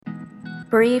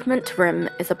Bereavement Room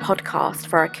is a podcast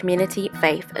for our community,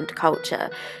 faith and culture,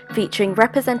 featuring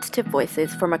representative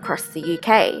voices from across the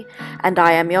UK. And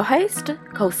I am your host,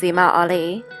 Kulsuma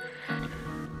Ali.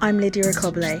 I'm Lydia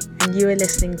Recoble, and you are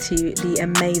listening to the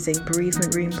amazing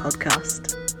Bereavement Room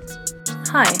podcast.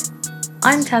 Hi,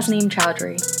 I'm Tasneem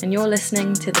Chowdhury, and you're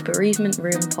listening to the Bereavement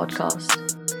Room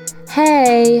podcast.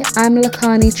 Hey, I'm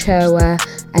Lakani Churwa,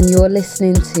 and you're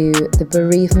listening to the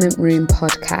Bereavement Room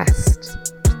podcast.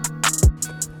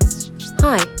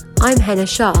 Hi, I'm Henna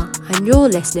Shah, and you're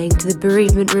listening to the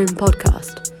Bereavement Room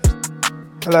podcast.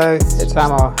 Hello, it's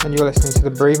Amar, and you're listening to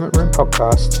the Bereavement Room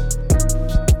podcast.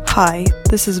 Hi,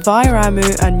 this is Vi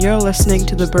Ramu, and you're listening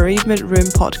to the Bereavement Room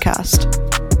podcast.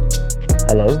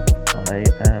 Hello, I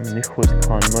am Nikhwat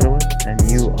Khan Murawat, and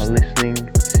you are listening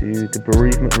to the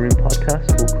Bereavement Room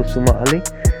podcast for Kulsuma Ali.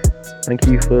 Thank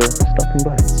you for stopping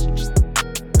by.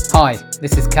 Hi,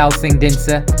 this is Kal Singh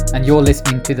Dinsa, and you're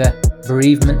listening to the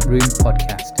Bereavement Room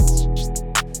podcast.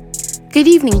 Good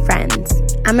evening, friends.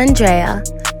 I'm Andrea.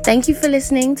 Thank you for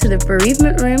listening to the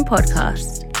Bereavement Room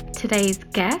podcast. Today's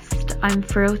guest, I'm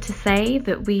thrilled to say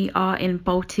that we are in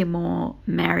Baltimore,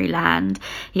 Maryland.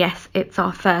 Yes, it's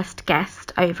our first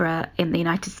guest over in the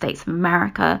United States of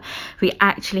America. We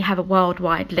actually have a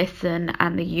worldwide listen,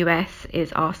 and the US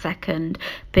is our second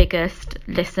biggest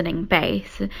listening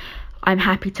base. I'm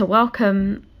happy to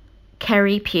welcome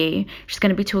Kerry Pugh. She's going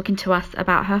to be talking to us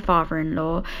about her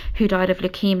father-in-law who died of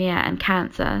leukemia and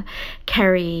cancer.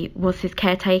 Kerry was his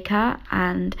caretaker,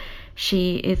 and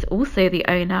she is also the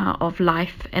owner of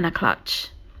Life in a Clutch.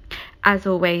 As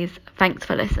always, thanks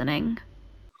for listening.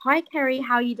 Hi Kerry,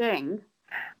 how are you doing?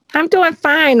 I'm doing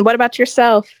fine. What about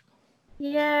yourself?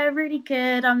 Yeah, really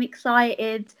good. I'm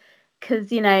excited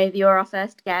because, you're our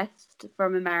first guest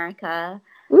from America.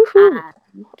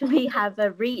 We have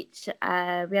a reach,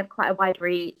 we have quite a wide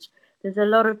reach. There's a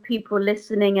lot of people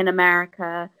listening in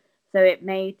America, so it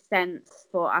made sense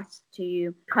for us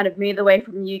to kind of move away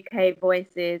from UK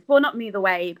voices. Well, not move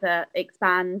away, but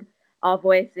expand our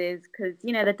voices because,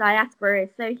 the diaspora is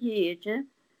so huge.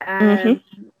 And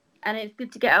it's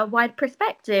good to get a wide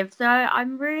perspective. So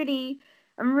I'm really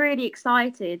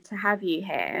excited to have you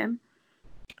here.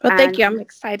 Well, thank you. I'm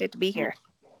excited to be here.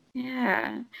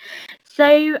 Yeah.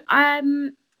 So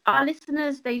our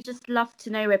listeners, they just love to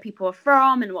know where people are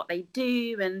from and what they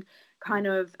do and kind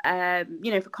of,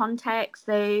 for context.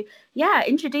 So, yeah,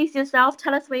 introduce yourself.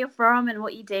 Tell us where you're from and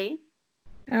what you do.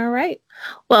 All right.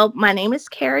 Well, my name is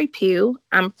Kerry Pugh.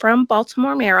 I'm from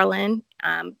Baltimore, Maryland,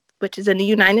 which is in the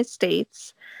United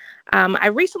States. I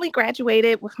recently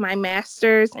graduated with my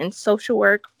master's in social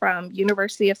work from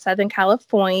University of Southern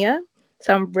California.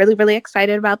 So I'm really, really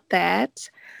excited about that.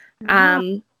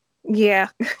 Yeah,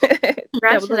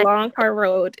 that was a long, hard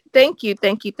road. Thank you.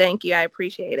 I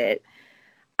appreciate it.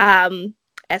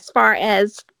 As far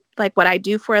as like what I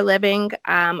do for a living,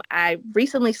 I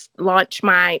recently launched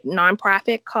my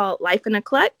nonprofit called Life in a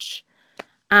Clutch.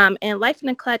 And Life in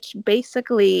a Clutch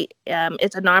basically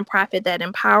is a nonprofit that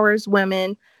empowers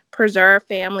women, preserve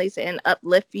families, and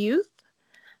uplift youth.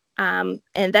 And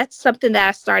that's something that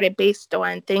I started based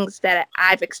on things that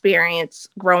I've experienced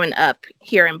growing up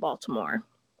here in Baltimore.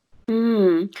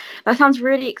 That sounds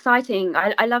really exciting.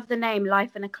 I love the name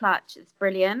Life in a Clutch. It's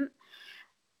brilliant.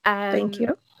 Thank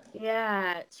you.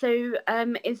 Yeah. So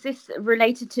is this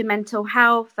related to mental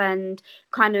health and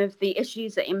kind of the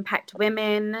issues that impact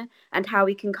women and how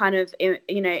we can kind of,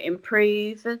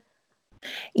 improve?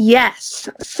 Yes.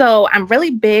 So I'm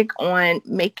really big on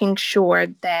making sure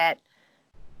that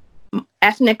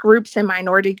ethnic groups and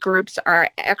minority groups are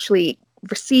actually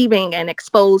receiving and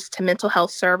exposed to mental health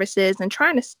services and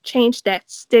trying to change that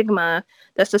stigma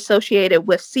that's associated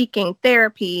with seeking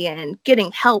therapy and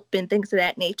getting help and things of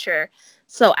that nature.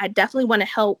 So I definitely want to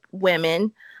help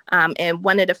women. And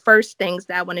one of the first things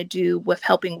that I want to do with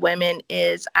helping women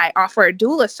is I offer a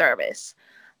doula service.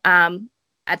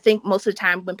 I think most of the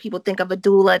time when people think of a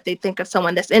doula, they think of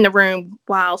someone that's in the room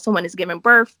while someone is giving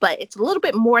birth, but it's a little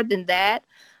bit more than that.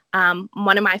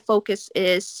 One of my focus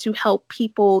is to help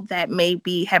people that may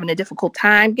be having a difficult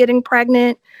time getting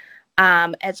pregnant,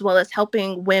 as well as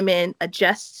helping women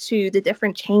adjust to the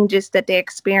different changes that they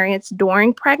experience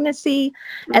during pregnancy,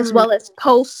 as well as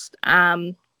post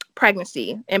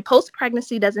pregnancy. And post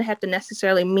pregnancy doesn't have to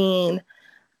necessarily mean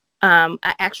an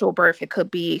actual birth. It could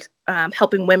be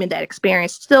helping women that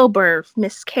experience stillbirth,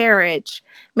 miscarriage,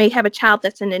 may have a child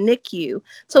that's in the NICU.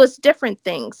 So it's different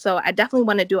things. So I definitely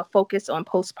want to do a focus on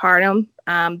postpartum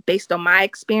based on my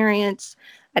experience.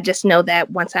 I just know that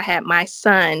once I had my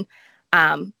son,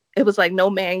 it was like no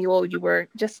manual. You were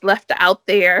just left out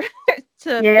there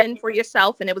to fend for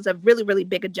yourself, and it was a really, really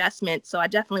big adjustment. So I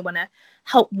definitely want to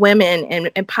help women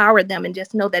and empower them and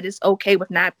just know that it's okay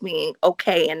with not being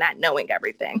okay and not knowing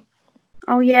everything.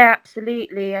 Oh yeah,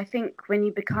 absolutely. I think when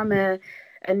you become a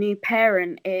new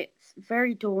parent, it's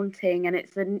very daunting, and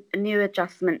it's a new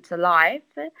adjustment to life,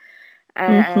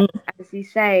 as you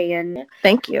say. And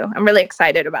thank you. I'm really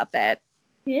excited about that.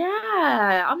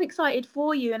 Yeah, I'm excited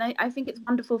for you, and I think it's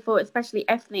wonderful for especially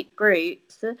ethnic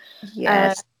groups.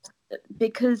 Yes.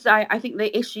 Because I think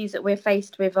the issues that we're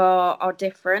faced with are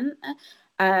different,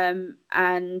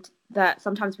 and that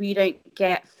sometimes we don't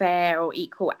get fair or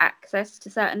equal access to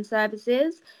certain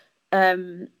services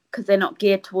because they're not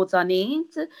geared towards our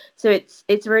needs. So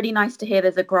it's really nice to hear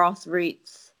there's a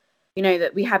grassroots,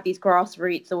 that we have these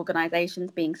grassroots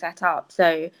organizations being set up.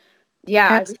 So yeah,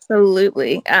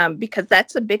 absolutely. Because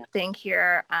that's a big thing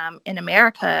here in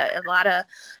America. A lot of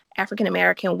African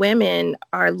American women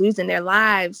are losing their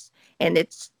lives, and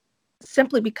it's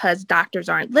simply because doctors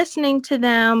aren't listening to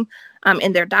them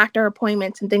in their doctor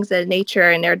appointments and things of that nature,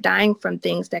 and they're dying from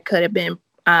things that could have been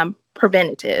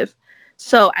preventative.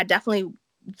 So I definitely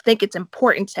think it's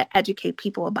important to educate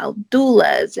people about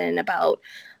doulas and about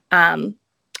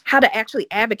how to actually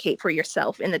advocate for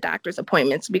yourself in the doctor's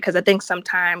appointments, because I think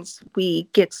sometimes we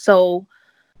get so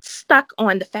stuck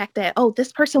on the fact that, oh,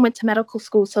 this person went to medical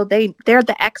school, so they're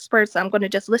the experts, I'm going to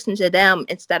just listen to them,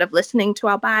 instead of listening to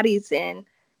our bodies and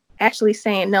actually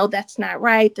saying, no, that's not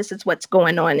right, this is what's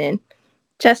going on, and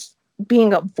just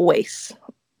being a voice.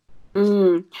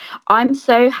 I'm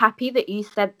so happy that you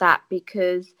said that,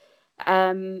 because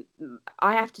I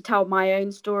have to tell my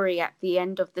own story at the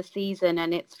end of the season,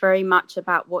 and it's very much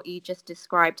about what you just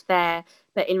described there,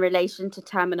 but in relation to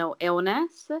terminal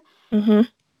illness.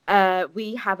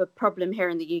 We have a problem here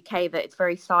in the UK that it's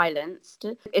very silenced.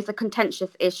 It's a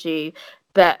contentious issue,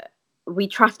 but we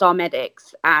trust our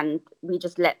medics and we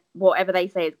just let whatever they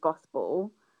say is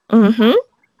gospel.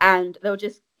 And they'll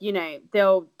just,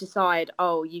 they'll decide,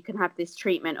 oh, you can have this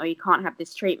treatment or you can't have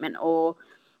this treatment, or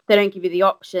they don't give you the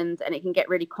options, and it can get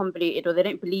really convoluted, or they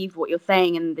don't believe what you're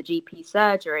saying in the GP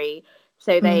surgery,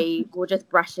 so they will just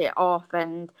brush it off.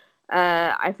 And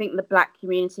I think the Black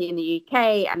community in the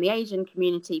UK and the Asian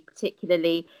community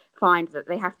particularly find that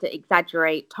they have to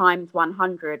exaggerate times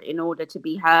 100 in order to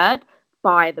be heard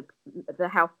by the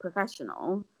health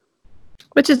professional.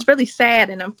 Which is really sad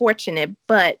and unfortunate,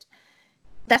 but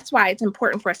that's why it's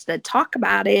important for us to talk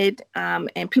about it,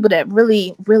 and people that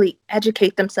really, really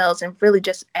educate themselves and really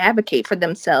just advocate for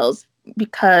themselves,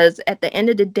 because at the end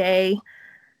of the day,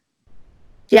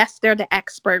 yes, they're the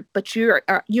expert, but you're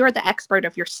the expert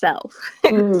of yourself.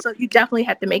 So you definitely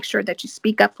have to make sure that you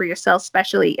speak up for yourself,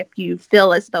 especially if you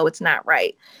feel as though it's not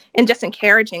right, and just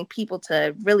encouraging people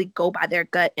to really go by their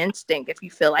gut instinct if you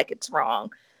feel like it's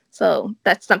wrong. So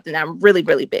that's something that I'm really,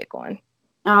 really big on.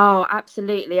 Oh,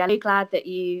 absolutely. I'm glad that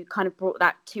you kind of brought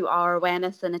that to our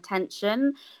awareness and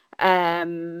attention,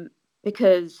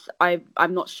 because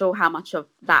I'm not sure how much of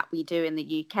that we do in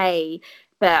the UK,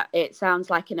 but it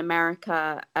sounds like in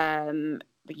America,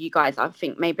 you guys, I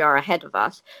think, maybe are ahead of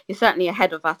us. You're certainly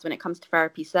ahead of us when it comes to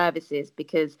therapy services,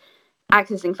 because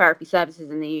accessing therapy services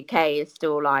in the UK is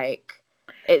still like,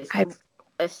 it's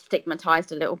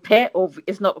stigmatized a little bit, or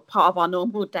it's not a part of our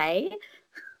normal day.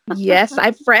 Yes,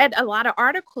 I've read a lot of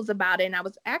articles about it, and I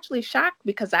was actually shocked,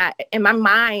 because in my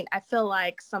mind, I feel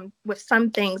like with some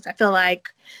things, I feel like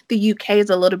the UK is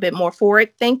a little bit more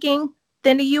forward thinking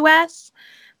than the US.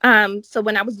 So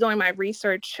when I was doing my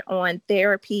research on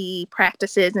therapy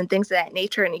practices and things of that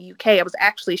nature in the UK, I was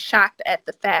actually shocked at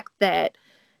the fact that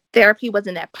therapy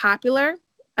wasn't that popular.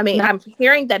 I mean, I'm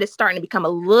hearing that it's starting to become a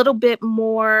little bit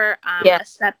more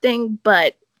accepting,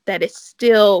 but that it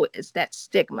still is that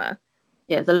stigma.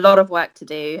 Yeah, there's a lot of work to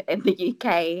do in the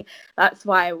UK. That's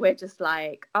why we're just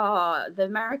like, oh, the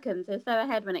Americans are so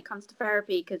ahead when it comes to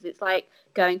therapy, because it's like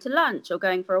going to lunch or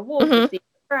going for a walk or seeing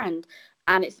a friend,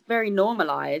 and it's very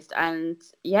normalized. And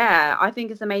yeah, I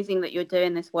think it's amazing that you're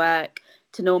doing this work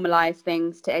to normalize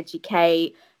things, to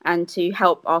educate, and to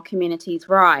help our communities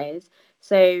rise.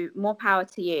 So more power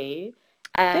to you.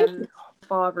 Thank you.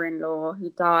 Father-in-law, who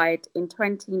died in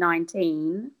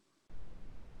 2019.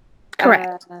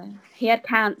 Correct. He had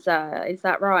cancer, is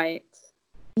that right?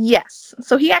 Yes.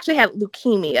 So he actually had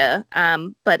leukemia,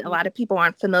 but a lot of people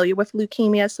aren't familiar with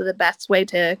leukemia, so the best way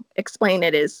to explain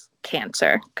it is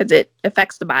cancer, because it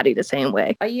affects the body the same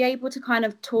way. Are you able to kind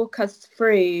of talk us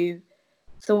through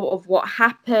sort of what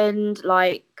happened,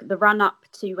 like the run up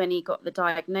to when he got the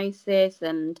diagnosis,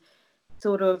 and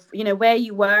sort of, where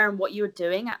you were and what you were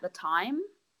doing at the time?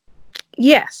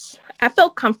 Yes, I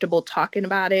felt comfortable talking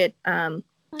about it.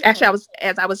 Actually,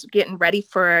 as I was getting ready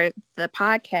for the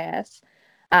podcast,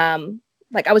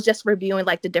 like I was just reviewing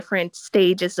like the different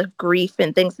stages of grief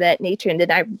and things of that nature. And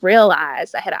then I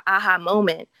realized, I had an aha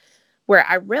moment where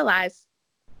I realized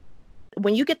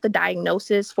when you get the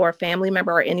diagnosis for a family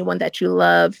member or anyone that you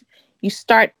love, you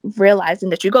start realizing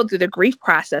that you go through the grief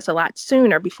process a lot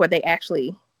sooner before they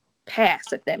actually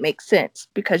pass, if that makes sense,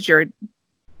 because you're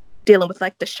dealing with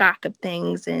like the shock of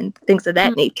things and things of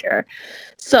that nature.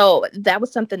 So that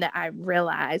was something that I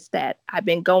realized that I've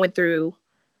been going through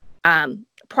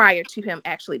prior to him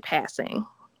actually passing.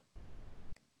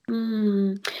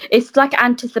 It's like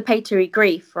anticipatory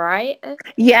grief, right?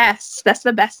 Yes, that's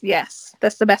the best. Yes,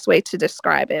 that's the best way to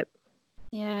describe it.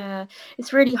 Yeah,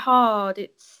 it's really hard.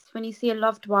 It's when you see a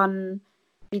loved one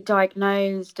be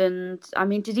diagnosed, and I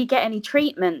mean, did he get any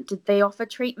treatment? Did they offer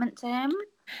treatment to him?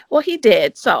 Well, he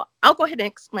did. So I'll go ahead and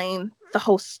explain the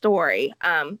whole story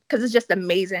because it's just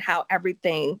amazing how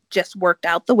everything just worked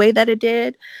out the way that it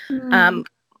did.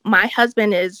 My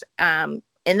husband is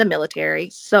in the military,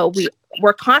 so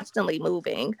we're constantly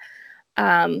moving.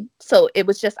 So it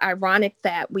was just ironic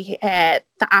that we had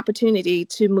the opportunity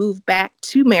to move back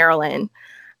to Maryland,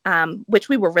 which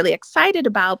we were really excited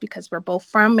about because we're both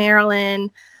from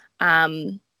Maryland.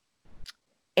 And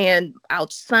our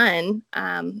son,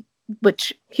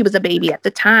 which he was a baby at the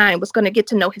time, was going to get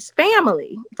to know his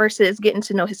family versus getting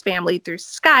to know his family through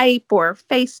Skype or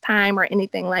FaceTime or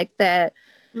anything like that.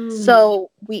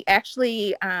 So we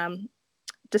actually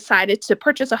decided to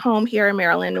purchase a home here in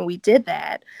Maryland, and we did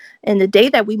that. And the day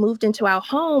that we moved into our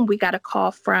home, we got a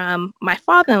call from my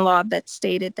father-in-law that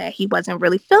stated that he wasn't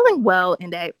really feeling well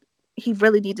and that he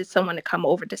really needed someone to come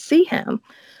over to see him.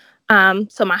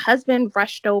 So my husband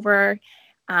rushed over.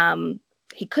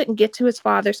 He couldn't get to his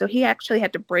father, so he actually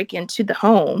had to break into the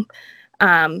home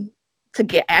to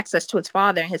get access to his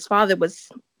father. And his father was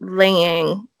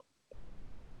laying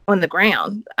on the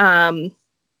ground.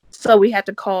 So we had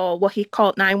to he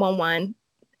called 911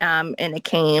 and they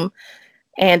came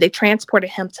and they transported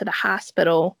him to the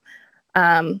hospital.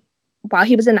 While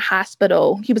he was in the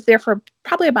hospital, he was there for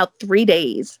probably about 3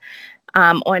 days.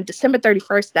 On December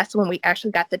 31st, that's when we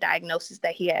actually got the diagnosis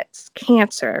that he had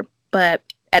cancer. But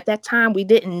at that time, we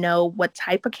didn't know what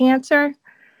type of cancer.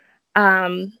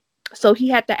 So he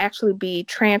had to actually be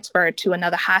transferred to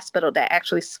another hospital that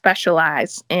actually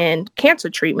specialized in cancer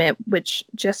treatment, which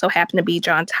just so happened to be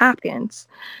Johns Hopkins.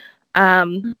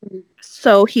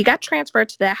 So he got transferred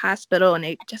to that hospital and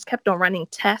they just kept on running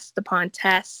test upon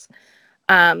tests.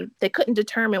 They couldn't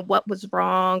determine what was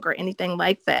wrong or anything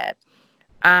like that.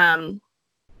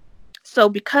 So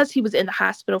because he was in the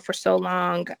hospital for so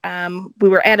long, we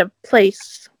were at a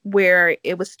place where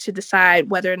it was to decide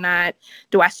whether or not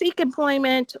do I seek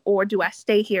employment or do I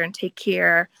stay here and take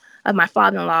care of my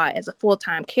father-in-law as a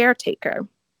full-time caretaker.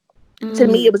 To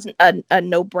me, it was a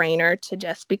no-brainer to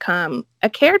just become a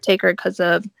caretaker because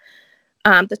of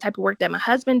the type of work that my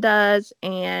husband does.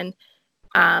 And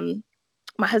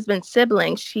my husband's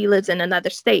sibling, she lives in another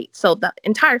state. So the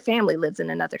entire family lives in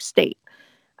another state.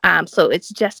 So it's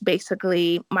just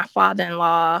basically my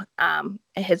father-in-law and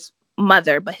his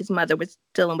mother, but his mother was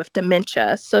dealing with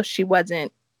dementia, so she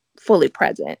wasn't fully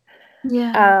present.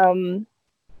 Yeah.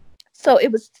 So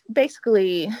it was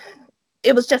basically,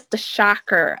 it was just the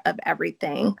shocker of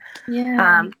everything.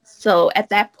 Yeah. So at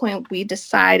that point, we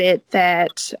decided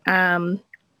that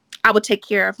I would take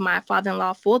care of my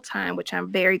father-in-law full-time, which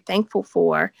I'm very thankful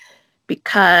for,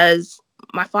 because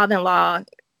my father-in-law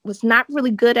was not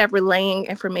really good at relaying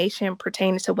information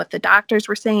pertaining to what the doctors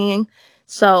were saying.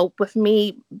 So with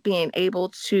me being able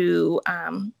to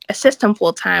assist him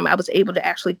full time, I was able to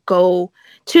actually go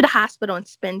to the hospital and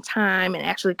spend time and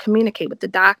actually communicate with the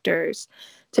doctors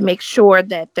to make sure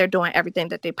that they're doing everything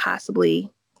that they possibly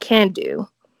can do.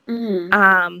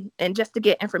 And just to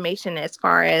get information as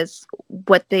far as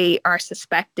what they are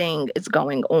suspecting is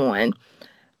going on.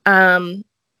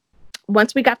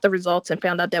 Once we got the results and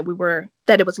found out that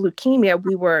it was leukemia,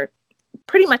 we were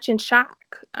pretty much in shock.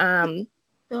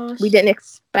 We didn't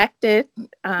expect it.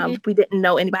 We didn't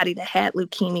know anybody that had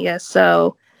leukemia.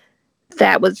 So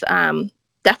that was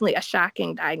definitely a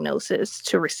shocking diagnosis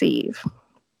to receive.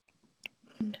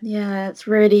 Yeah, it's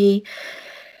really,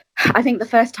 I think the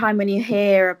first time when you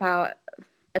hear about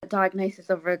a diagnosis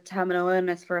of a terminal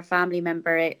illness for a family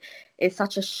member, it is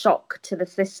such a shock to the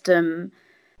system.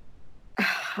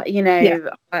 You know,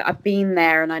 I've been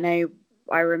there and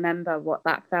I remember what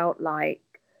that felt like.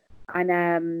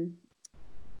 And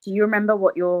do you remember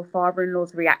what your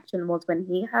father-in-law's reaction was when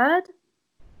he heard?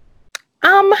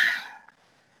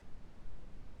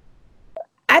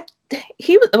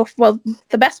 he was, well,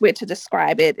 the best way to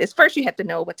describe it is first you have to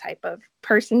know what type of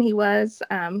person he was.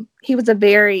 He was a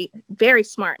very, very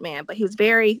smart man, but he was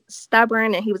very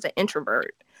stubborn and he was an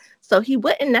introvert. So he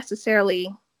wouldn't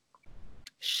necessarily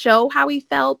show how he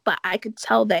felt, but I could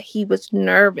tell that he was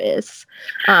nervous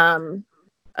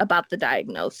about the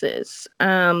diagnosis.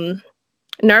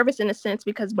 Nervous in a sense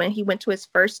because when he went to his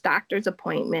first doctor's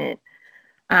appointment,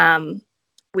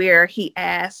 where he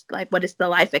asked, like, what is the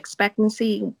life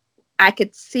expectancy? I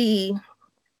could see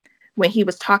when he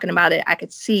was talking about it, I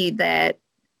could see that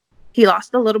he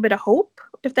lost a little bit of hope,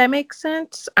 if that makes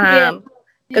sense. Because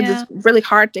it's really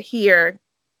hard to hear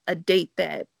a date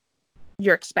that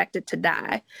you're expected to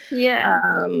die.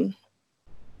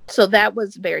 So that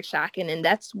was very shocking. And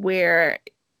that's where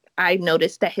I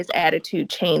noticed that his attitude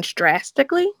changed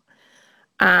drastically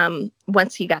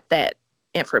once he got that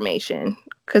information.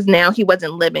 Because now he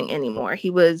wasn't living anymore. He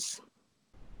was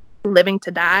living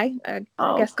to die. I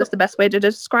guess that's the best way to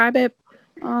describe it.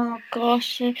 Oh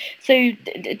gosh. So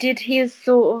did he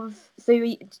sort of?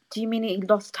 Do you mean he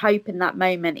lost hope in that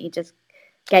moment? He just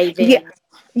gave in. Yeah.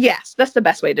 Yes, that's the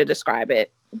best way to describe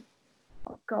it.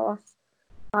 Oh gosh,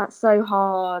 that's so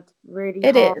hard. Really,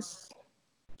 it hard. Is.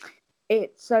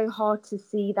 It's so hard to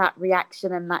see that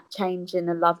reaction and that change in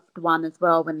a loved one as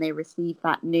well when they receive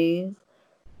that news.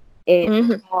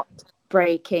 It's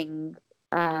heartbreaking.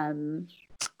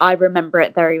 I remember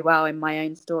it very well in my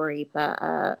own story,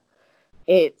 but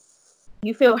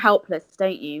you feel helpless,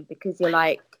 don't you? Because you're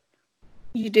like,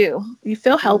 you do. You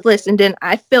feel helpless, and then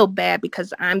I feel bad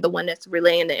because I'm the one that's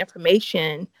relaying the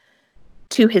information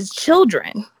to his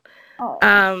children.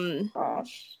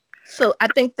 Gosh. So I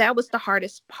think that was the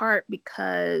hardest part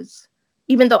because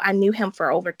even though I knew him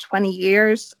for over 20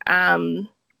 years,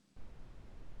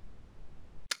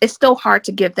 it's still hard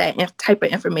to give that type of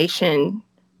information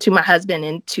to my husband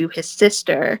and to his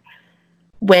sister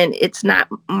when it's not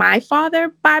my father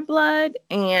by blood.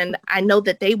 And I know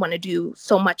that they want to do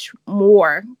so much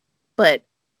more, but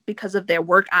because of their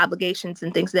work obligations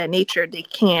and things of that nature, they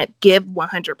can't give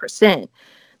 100%.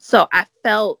 So I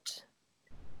felt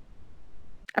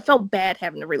bad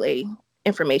having to relay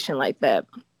information like that.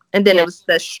 And then it was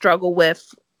the struggle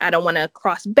with, I don't want to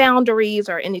cross boundaries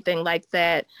or anything like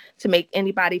that to make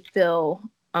anybody feel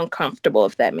uncomfortable,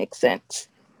 if that makes sense.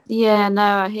 Yeah, no,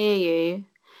 I hear you.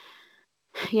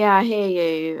 Yeah, I hear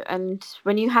you. And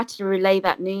when you had to relay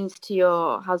that news to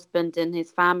your husband and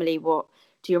his family, do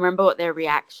you remember what their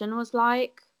reaction was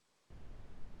like?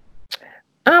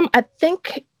 I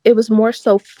think it was more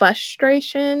so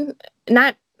frustration,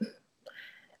 not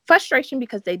frustration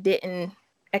because they didn't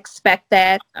expect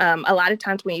that. A lot of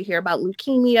times when you hear about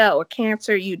leukemia or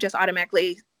cancer, you just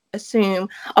automatically assume,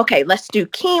 okay, let's do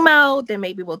chemo, then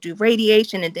maybe we'll do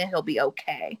radiation and then he'll be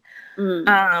okay.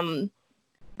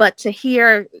 But to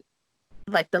hear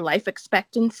like the life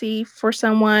expectancy for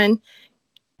someone,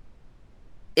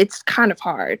 it's kind of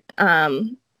hard.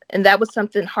 And that was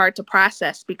something hard to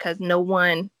process because no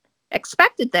one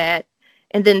expected that.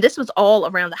 And then this was all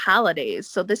around the holidays.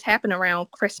 So this happened around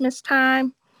Christmas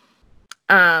time.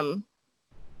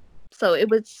 So it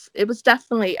was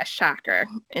definitely a shocker,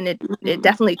 and it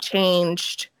definitely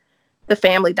changed the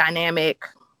family dynamic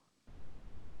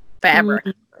forever,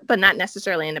 but not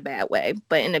necessarily in a bad way,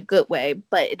 but in a good way.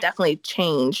 But it definitely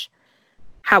changed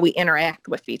how we interact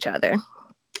with each other.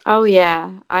 Oh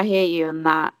yeah, I hear you on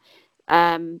that.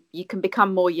 You can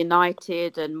become more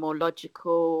united and more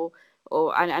logical,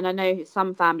 and I know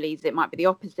some families it might be the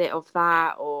opposite of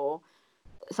that, or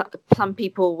some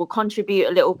people will contribute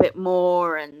a little bit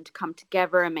more and come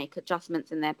together and make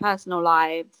adjustments in their personal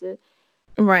lives,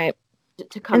 right,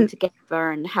 to come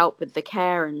together and help with the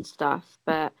care and stuff.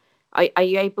 But are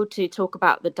you able to talk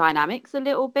about the dynamics a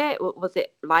little bit? Was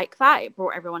it like that? It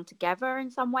brought everyone together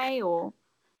in some way, or?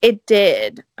 It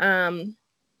did.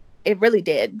 It really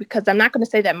did, because I'm not going to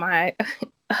say that my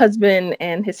husband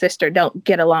and his sister don't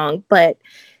get along, but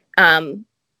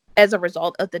as a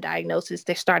result of the diagnosis,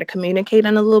 they started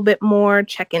communicating a little bit more,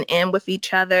 checking in with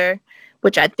each other,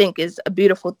 which I think is a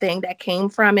beautiful thing that came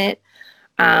from it.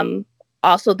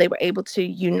 Also, they were able to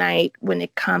unite when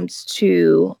it comes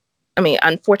to, I mean,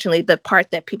 unfortunately, the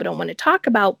part that people don't want to talk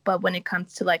about, but when it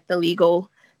comes to like the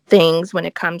legal things, when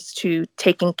it comes to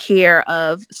taking care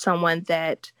of someone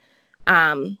that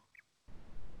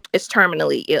is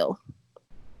terminally ill.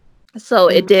 So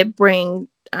it did bring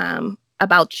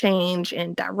about change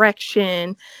and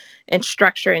direction and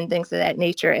structure and things of that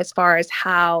nature as far as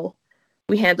how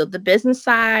we handled the business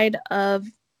side of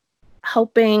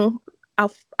helping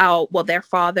their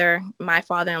father, my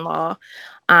father-in-law,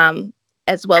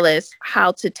 as well as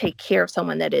how to take care of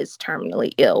someone that is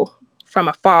terminally ill from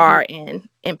afar and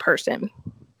in person.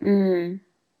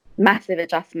 Massive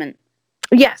adjustment.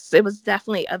 Yes, it was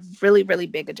definitely a really, really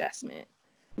big adjustment.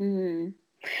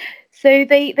 So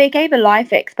they gave a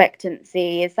life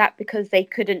expectancy. Is that because they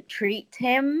couldn't treat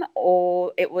him,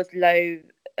 or it was low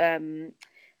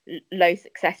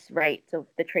success rates of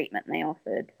the treatment they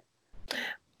offered?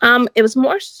 It was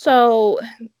more so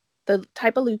the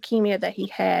type of leukemia that he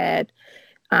had.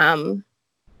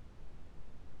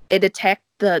 It attacked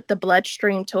the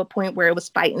bloodstream to a point where it was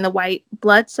fighting the white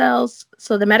blood cells.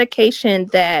 So the medication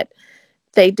that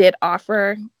they did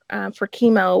offer for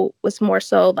chemo was more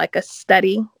so like a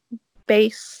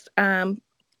study-based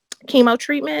chemo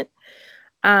treatment.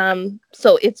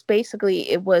 So it's basically,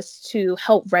 it was to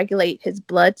help regulate his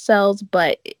blood cells,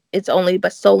 but it's only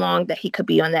but so long that he could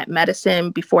be on that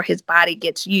medicine before his body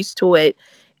gets used to it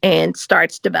and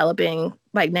starts developing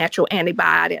like natural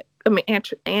antibodies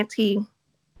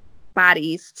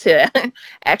to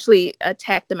actually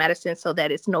attack the medicine so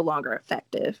that it's no longer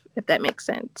effective, if that makes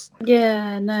sense.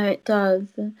 Yeah, no, it does.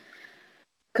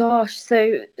 Gosh,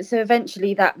 so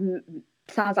eventually that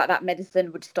sounds like that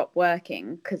medicine would stop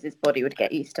working because his body would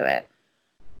get used to it.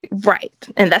 Right.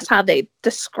 And that's how they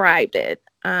described it.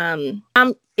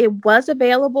 It was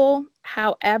available.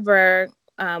 However,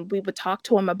 we would talk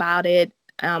to him about it.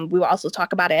 We would also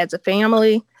talk about it as a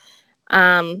family.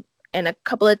 And a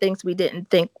couple of things we didn't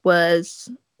think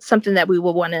was something that we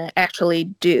would want to actually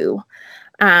do.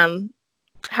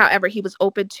 However, he was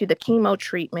open to the chemo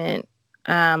treatment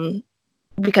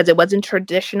because it wasn't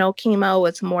traditional chemo.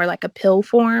 It's more like a pill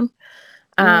form.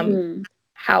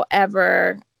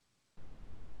 However,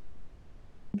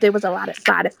 there was a lot of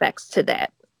side effects to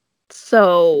that.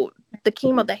 So the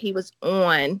chemo that he was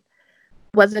on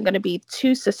wasn't going to be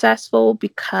too successful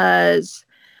because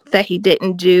that he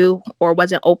didn't do or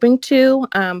wasn't open to.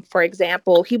 For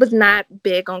example, he was not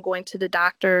big on going to the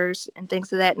doctors and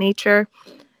things of that nature.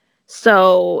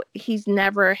 So he's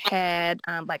never had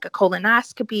like a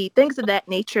colonoscopy, things of that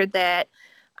nature that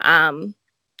a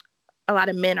lot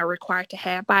of men are required to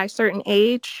have by a certain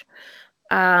age.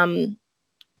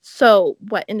 So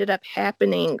what ended up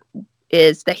happening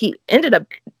is that he ended up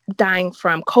dying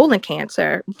from colon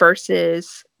cancer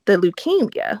versus the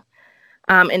leukemia.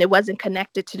 And it wasn't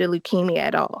connected to the leukemia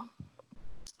at all.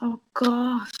 Oh,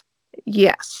 gosh.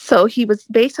 Yes. So he was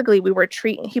basically,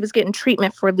 he was getting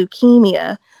treatment for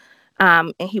leukemia,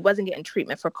 and he wasn't getting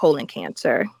treatment for colon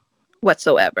cancer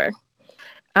whatsoever.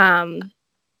 And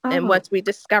once we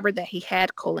discovered that he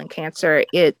had colon cancer,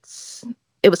 it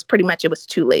was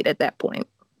too late at that point.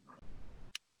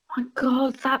 Oh my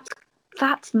God,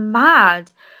 that's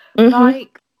mad.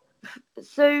 Like,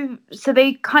 so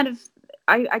they kind of,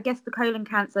 I guess the colon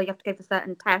cancer, you have to go for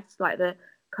certain tests, like the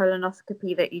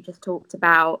colonoscopy that you just talked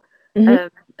about, and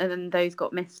then those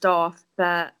got missed off.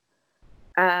 But,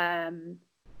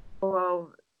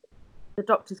 well, the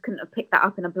doctors couldn't have picked that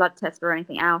up in a blood test or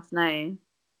anything else, no?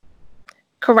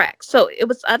 Correct. So it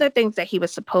was other things that he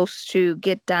was supposed to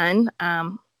get done,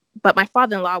 but my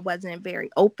father-in-law wasn't very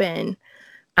open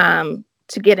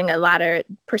to getting a lot of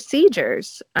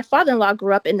procedures. My father-in-law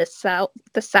grew up in the South,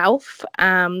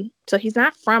 so he's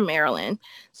not from Maryland.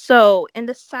 So in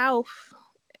the South,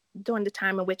 during the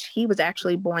time in which he was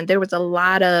actually born, there was a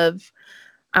lot of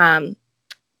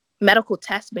medical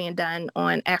tests being done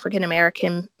on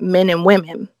African-American men and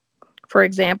women. For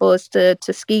example, it's the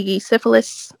Tuskegee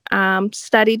syphilis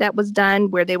study that was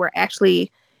done where they were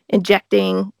actually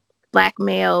injecting Black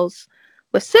males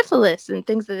with syphilis and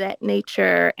things of that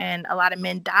nature, and a lot of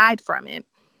men died from it.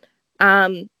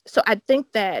 So I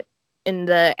think that in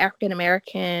the African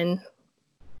American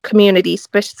community,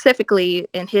 specifically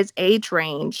in his age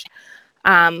range,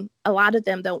 a lot of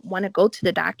them don't want to go to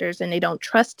the doctors and they don't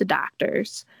trust the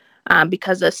doctors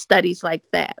because of studies like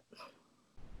that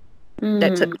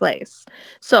that took place.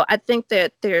 So I think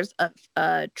that there's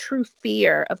a true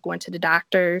fear of going to the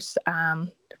doctors,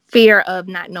 fear of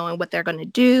not knowing what they're going to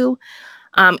do,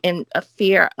 and a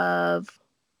fear of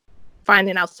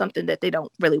finding out something that they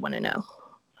don't really want to know.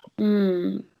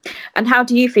 And how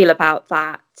do you feel about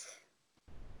that?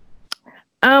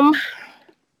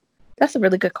 That's a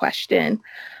really good question.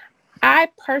 I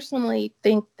personally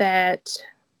think that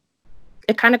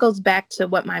it kind of goes back to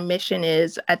what my mission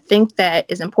is. I think that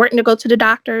it's important to go to the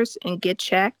doctors and get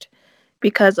checked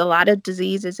because a lot of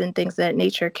diseases and things of that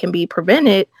nature can be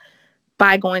prevented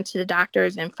by going to the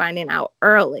doctors and finding out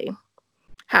early.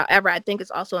 However, I think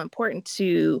it's also important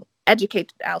to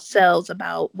educate ourselves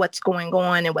about what's going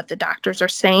on and what the doctors are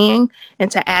saying, and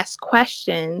to ask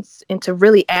questions and to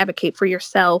really advocate for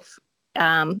yourself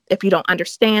if you don't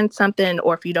understand something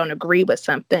or if you don't agree with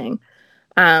something.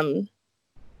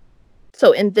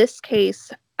 So in this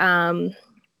case, what's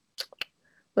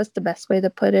the best way to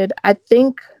put it? I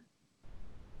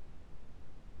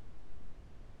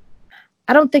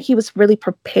don't think he was really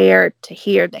prepared to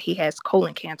hear that he has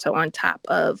colon cancer on top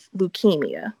of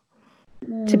leukemia,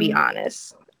 to be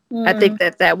honest. I think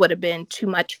that would have been too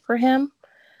much for him,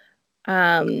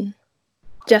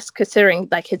 just considering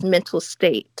like his mental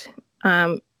state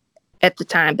at the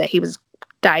time that he was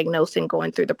diagnosed and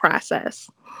going through the process.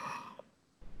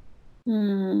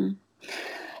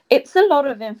 It's a lot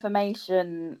of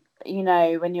information, you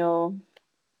know, when you're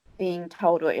being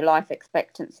told what your life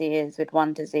expectancy is with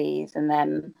one disease and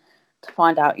then to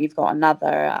find out you've got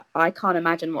another. I can't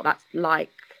imagine what that's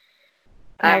like.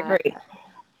 I agree.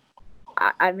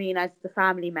 I mean, as the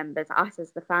family members,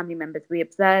 we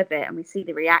observe it and we see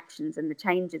the reactions and the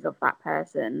changes of that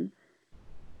person.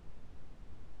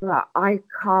 But I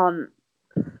can't,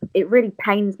 it really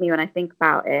pains me when I think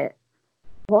about it.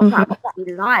 What that must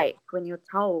be like when you're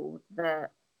told that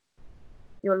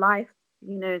your life,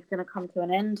 you know, is going to come to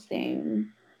an end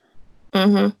soon.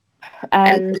 And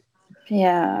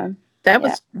that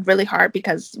was really hard,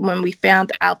 because when we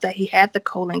found out that he had the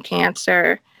colon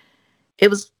cancer,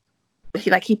 it was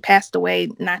he passed away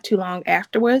not too long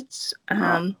afterwards.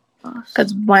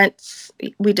 Because once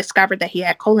we discovered that he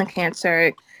had colon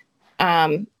cancer,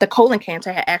 the colon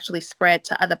cancer had actually spread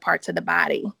to other parts of the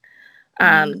body.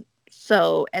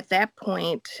 So at that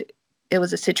point, it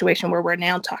was a situation where we're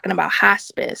now talking about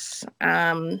hospice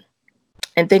and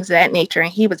things of that nature.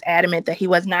 And he was adamant that he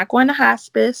was not going to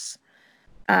hospice.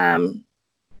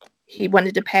 He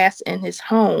wanted to pass in his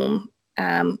home.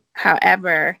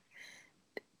 However,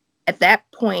 at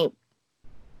that point,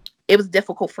 it was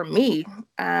difficult for me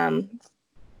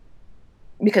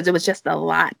because it was just a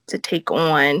lot to take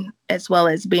on, as well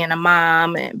as being a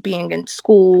mom and being in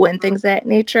school and things of that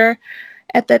nature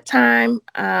at that time.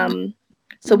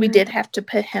 So we did have to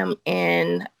put him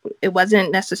in. It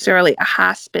wasn't necessarily a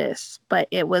hospice, but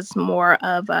it was more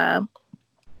of a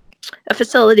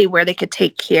facility where they could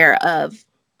take care of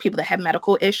people that have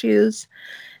medical issues.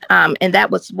 And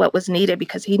that was what was needed,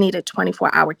 because he needed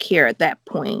 24-hour care at that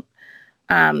point,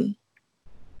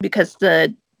 because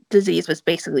the disease was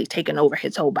basically taking over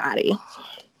his whole body.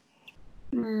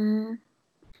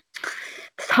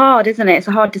 It's hard, isn't it? It's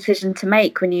a hard decision to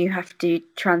make when you have to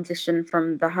transition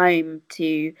from the home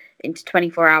into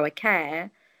 24-hour care.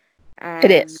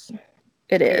 It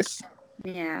is.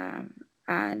 Yeah.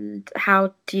 And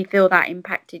how do you feel that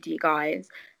impacted you guys?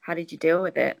 How did you deal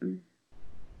with it?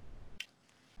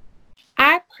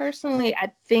 I personally,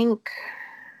 I think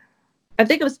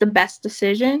it was the best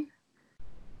decision.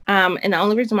 And the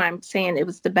only reason why I'm saying it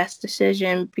was the best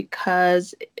decision,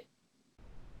 because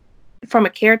from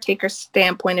a caretaker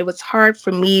standpoint, it was hard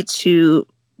for me to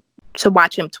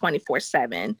watch him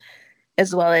 24/7,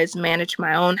 as well as manage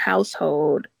my own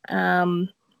household. And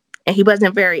he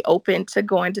wasn't very open to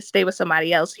going to stay with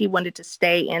somebody else. He wanted to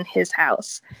stay in his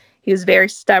house. He was very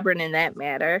stubborn in that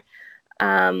matter.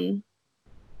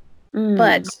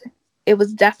 But it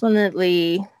was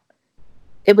definitely,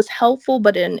 it was helpful,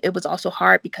 but it was also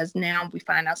hard, because now we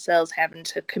find ourselves having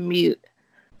to commute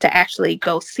to actually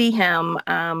go see him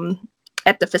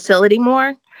at the facility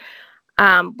more,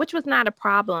 which was not a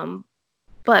problem,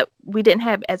 but we didn't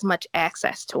have as much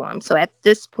access to him. So at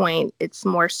this point, it's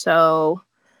more so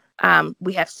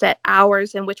we have set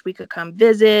hours in which we could come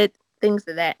visit, things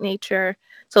of that nature.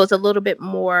 So it's a little bit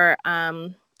more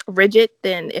rigid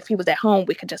than if he was at home.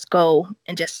 We could just go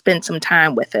and just spend some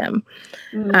time with him.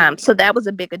 So that was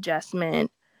a big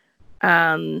adjustment.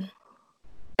 And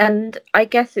I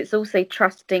guess it's also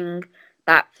trusting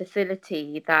that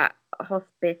facility, that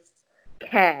hospice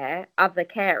care, other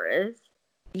carers.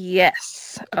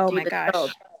 Yes. Oh my gosh. Job.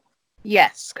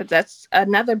 Yes, because that's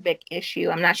another big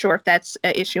issue. I'm not sure if that's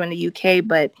an issue in the UK,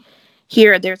 but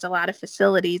here there's a lot of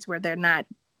facilities where they're not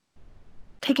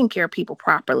taking care of people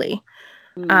properly.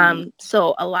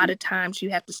 So a lot of times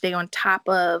you have to stay on top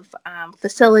of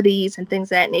facilities and things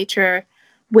of that nature,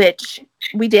 which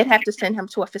we did have to send him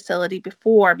to a facility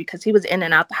before, because he was in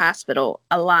and out the hospital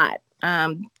a lot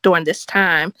during this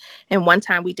time. And one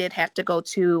time we did have to go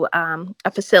to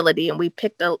a facility, and we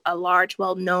picked a large,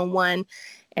 well-known one.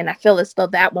 And I feel as though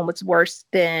that one was worse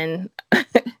than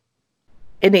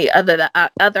any other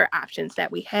options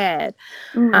that we had.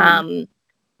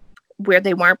 Where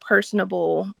they weren't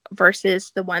personable,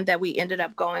 versus the one that we ended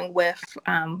up going with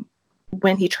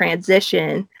when he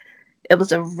transitioned. It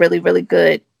was a really, really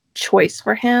good choice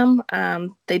for him.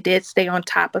 They did stay on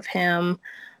top of him.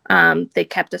 They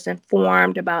kept us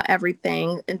informed about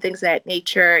everything and things of that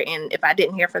nature. And if I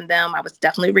didn't hear from them, I was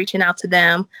definitely reaching out to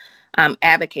them,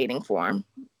 advocating for him.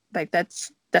 Like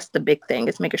that's the big thing,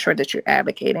 is making sure that you're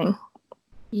advocating.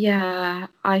 Yeah,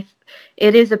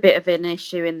 it is a bit of an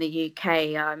issue in the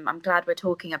UK. I'm glad we're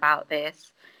talking about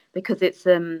this because it's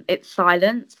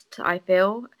silenced, I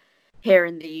feel, here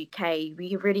in the UK.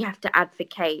 We really have to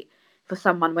advocate for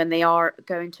someone when they are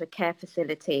going to a care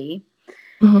facility.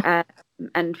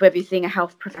 And whether you're seeing a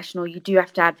health professional, you do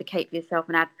have to advocate for yourself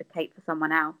and advocate for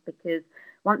someone else, because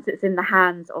once it's in the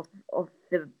hands of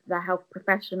the health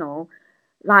professional,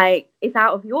 like, it's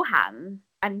out of your hands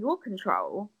and your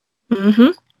control.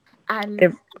 And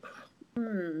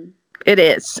it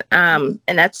is. And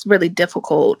that's really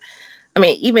difficult. I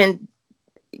mean, even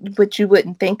what you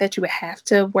wouldn't think that you would have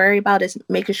to worry about is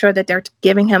making sure that they're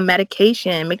giving him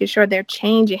medication, making sure they're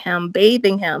changing him,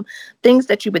 bathing him, things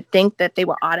that you would think that they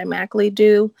will automatically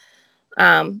do,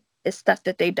 is stuff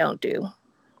that they don't do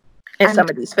in some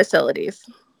of these facilities.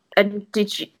 And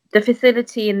the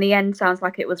facility in the end sounds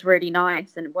like it was really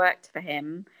nice and worked for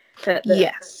him. But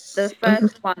yes. The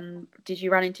first one, did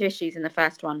you run into issues in the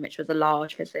first one, which was a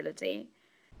large facility?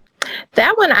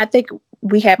 That one, I think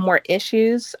we had more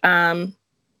issues. And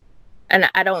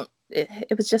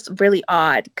it was just really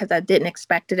odd because I didn't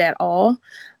expect it at all.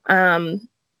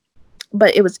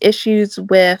 But it was issues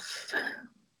with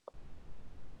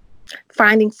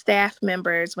finding staff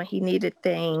members when he needed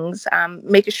things,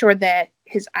 making sure that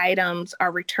his items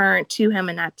are returned to him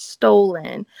and not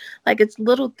stolen. Like, it's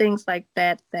little things like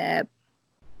that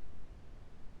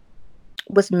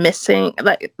was missing,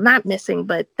 like not missing,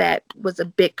 but that was a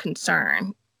big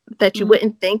concern that you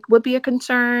wouldn't think would be a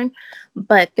concern,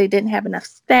 but they didn't have enough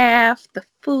staff, the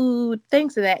food,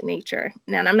 things of that nature.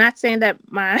 Now, I'm not saying that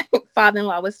my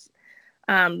father-in-law was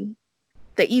the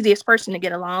easiest person to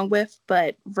get along with,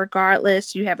 but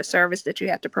regardless, you have a service that you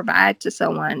have to provide to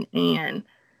someone, and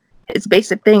it's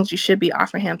basic things. You should be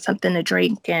offering him something to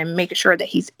drink and making sure that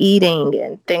he's eating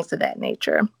and things of that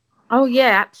nature. Oh,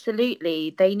 yeah,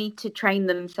 absolutely. They need to train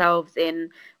themselves in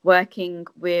working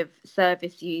with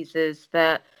service users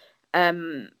that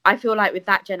I feel like with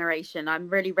that generation, I'm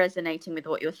really resonating with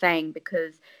what you're saying,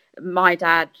 because my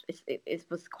dad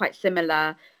was quite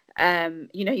similar.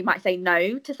 You might say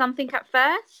no to something at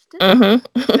first,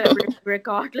 but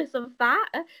regardless of that,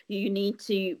 you need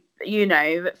to,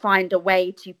 find a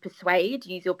way to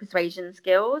use your persuasion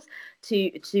skills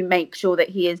to make sure that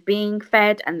he is being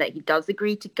fed and that he does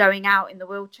agree to going out in the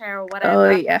wheelchair or whatever. Oh,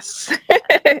 yes.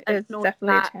 It's definitely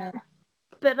a challenge.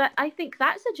 But I think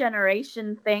that's a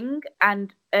generation thing,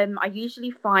 and I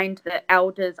usually find that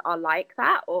elders are like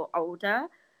that, or older,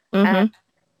 and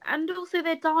also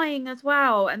they're dying as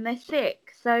well, and they're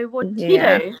sick. So what do you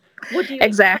do? What do you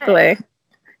expect?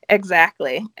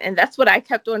 Exactly, and that's what I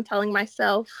kept on telling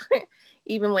myself,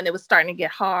 even when it was starting to get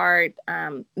hard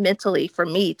mentally for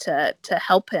me to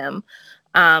help him.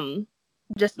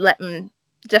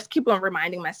 Just keep on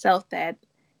reminding myself that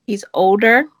he's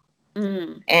older.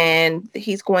 And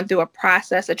he's going through a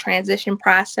transition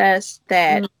process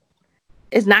that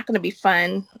is not going to be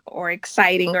fun or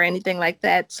exciting or anything like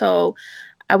that. So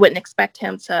I wouldn't expect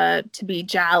him to be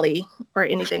jolly or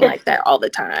anything like that all the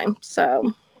time.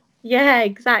 So yeah,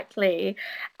 exactly.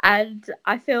 And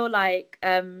I feel like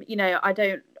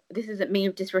this isn't me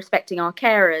disrespecting our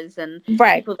carers and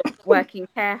people that work in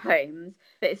care homes,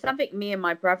 but it's something me and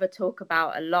my brother talk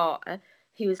about a lot.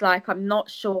 He was like, I'm not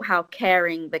sure how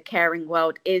caring the caring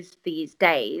world is these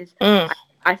days.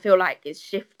 I feel like it's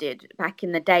shifted. Back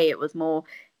in the day, it was more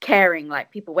caring, like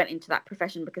people went into that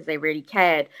profession because they really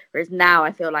cared. Whereas now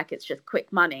I feel like it's just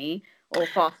quick money or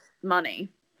fast money.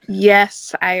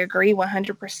 Yes, I agree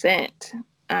 100%.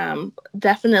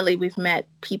 Definitely we've met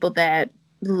people that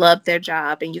love their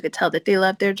job, and you could tell that they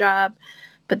love their job.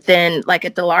 But then, like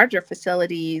at the larger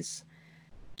facilities,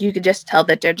 you could just tell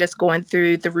that they're just going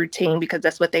through the routine because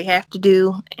that's what they have to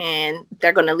do. And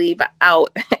they're going to leave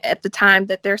out at the time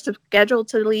that they're scheduled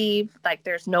to leave. Like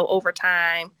there's no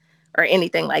overtime or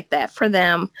anything like that for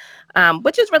them,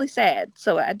 which is really sad.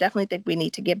 So I definitely think we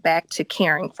need to get back to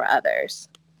caring for others.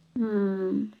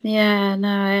 Yeah,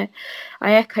 no,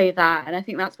 I echo that. And I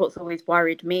think that's what's always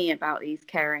worried me about these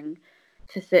caring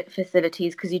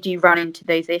facilities, because you do run into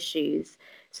those issues.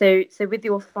 So with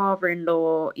your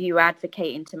father-in-law, you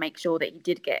advocating to make sure that he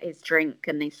did get his drink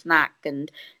and his snack, and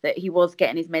that he was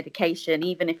getting his medication,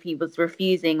 even if he was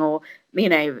refusing or,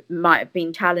 might have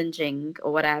been challenging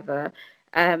or whatever.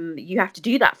 You have to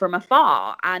do that from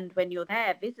afar, and when you're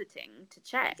there visiting to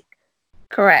check.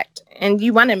 Correct. And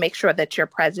you want to make sure that your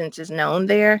presence is known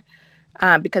there,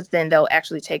 because then they'll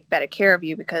actually take better care of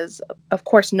you, because, of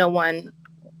course, no one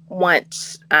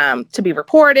wants to be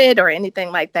reported or anything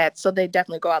like that. So they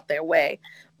definitely go out their way.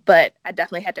 But I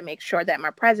definitely had to make sure that my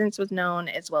presence was known,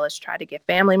 as well as try to get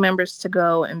family members to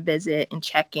go and visit and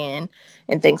check in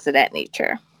and things of that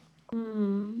nature.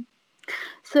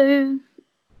 So,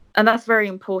 and that's very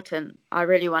important. I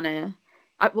really want to,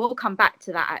 we'll come back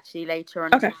to that actually later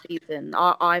on in the season.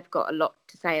 I've got a lot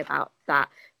to say about that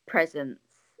presence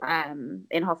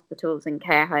in hospitals and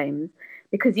care homes,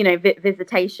 because, you know,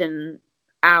 visitation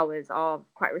hours are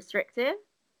quite restrictive.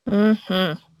 And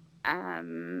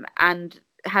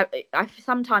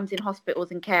sometimes in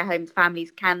hospitals and care homes,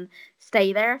 families can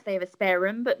stay there if they have a spare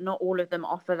room, but not all of them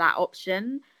offer that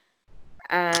option.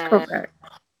 And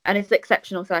it's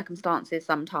exceptional circumstances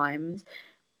sometimes.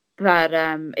 But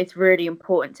it's really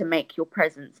important to make your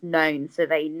presence known so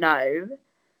they know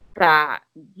that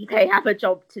they have a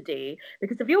job to do.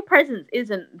 Because if your presence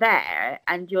isn't there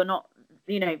and you're not,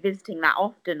 you know, visiting that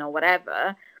often or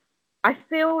whatever, I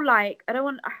feel like, I don't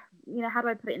want, you know, how do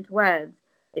I put it into words?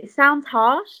 It sounds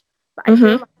harsh, but I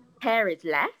feel like care is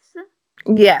less.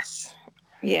 Yes.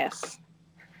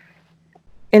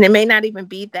 And it may not even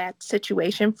be that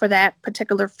situation for that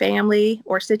particular family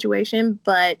or situation,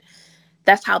 but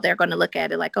that's how they're going to look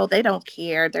at it. Like, oh, they don't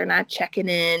care. They're not checking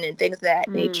in and things of that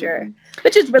nature,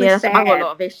 which is really sad. I have a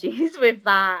lot of issues with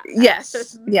that.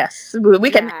 Yes.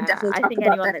 We can definitely talk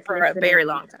about that for a very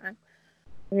long time.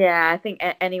 Yeah, I think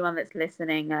anyone that's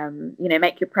listening, you know,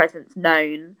 make your presence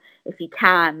known if you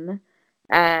can.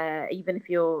 Even if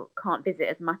you can't visit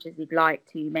as much as you'd like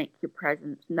to, make your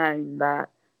presence known that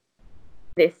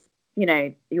this, you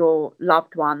know, your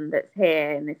loved one that's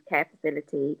here in this care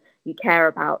facility, you care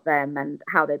about them and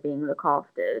how they're being looked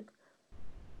after.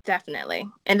 Definitely.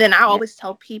 And then I always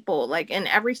tell people, like, in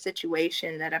every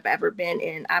situation that I've ever been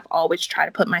in, I've always tried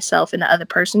to put myself in the other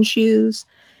person's shoes.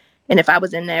 And if I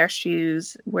was in their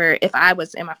shoes, where if I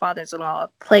was in my father-in-law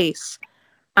place,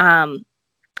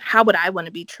 how would I want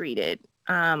to be treated?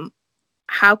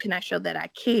 How can I show that I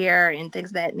care and things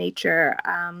of that nature?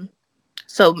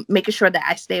 So making sure that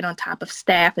I stayed on top of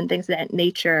staff and things of that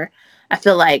nature, I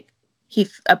feel like he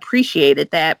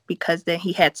appreciated that, because then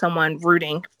he had someone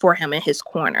rooting for him in his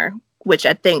corner, which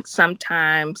I think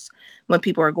sometimes when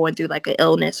people are going through like an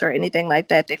illness or anything like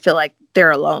that, they feel like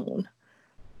they're alone.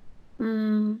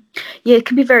 Yeah, it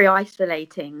can be very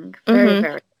isolating,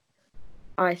 very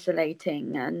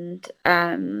isolating.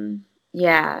 And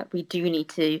yeah, we do need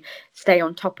to stay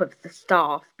on top of the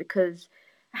staff, because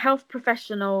health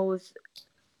professionals,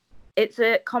 it's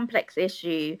a complex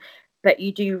issue, but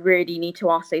you do really need to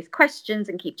ask those questions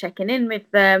and keep checking in with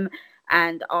them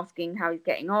and asking how he's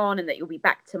getting on and that you'll be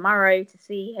back tomorrow to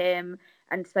see him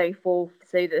and so forth,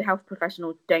 so that health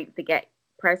professionals don't forget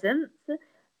presence.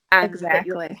 And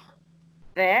exactly.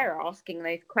 They're asking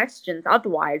those questions.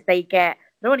 Otherwise, they get,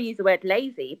 I don't want to use the word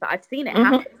lazy, but I've seen it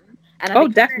happen. And I've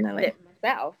experienced it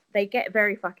myself. They get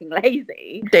very fucking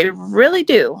lazy. They really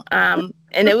do. And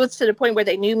it was to the point where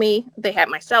they knew me. They had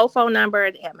my cell phone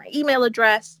number. They had my email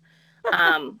address.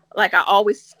 Like, I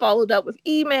always followed up with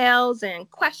emails and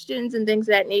questions and things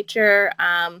of that nature.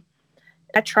 I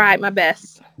tried my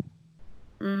best.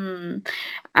 And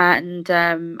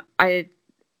I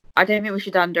don't think we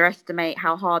should underestimate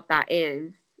how hard that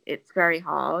is. It's very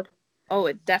hard. Oh,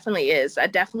 it definitely is. I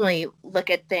definitely look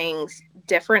at things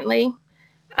differently.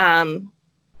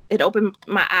 It opened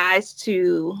my eyes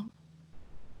to,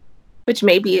 which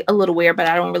may be a little weird, but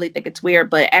I don't really think it's weird,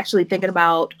 but actually thinking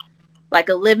about like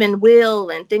a living will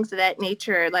and things of that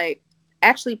nature, like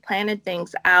actually planning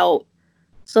things out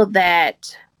so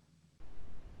that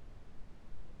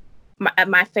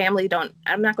my family don't,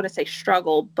 I'm not going to say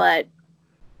struggle, but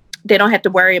they don't have to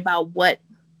worry about what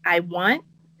I want,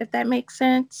 if that makes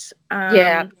sense.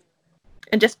 Yeah.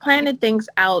 And just planning things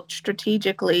out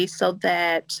strategically so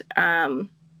that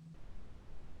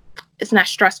it's not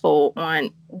stressful on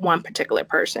one particular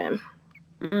person.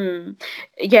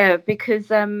 Yeah, because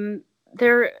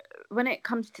when it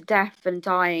comes to death and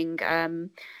dying,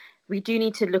 we do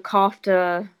need to look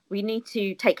after, we need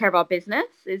to take care of our business,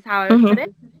 is how I put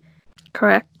it.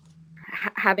 Correct.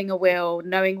 Having a will,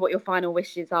 knowing what your final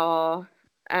wishes are,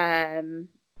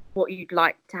 what you'd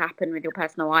like to happen with your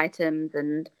personal items,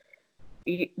 and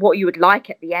what you would like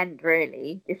at the end,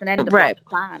 really. It's an end of life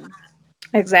plan.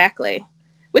 Exactly.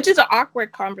 Which is an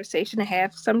awkward conversation to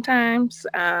have sometimes,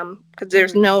 because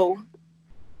there's no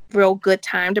real good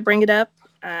time to bring it up.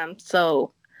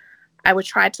 So I would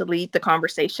try to lead the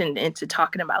conversation into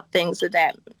talking about things of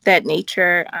that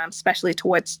nature, especially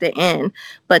towards the end.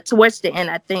 But towards the end,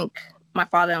 I think my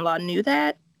father-in-law knew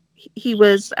that he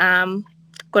was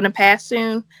going to pass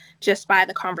soon, just by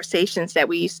the conversations that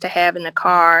we used to have in the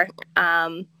car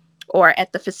or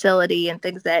at the facility and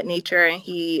things of that nature. And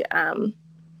he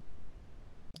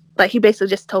like he basically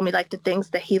just told me like the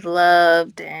things that he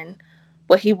loved and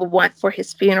what he would want for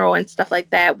his funeral and stuff like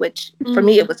that, which for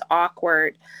me it was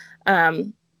awkward.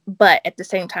 But at the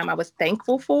same time, I was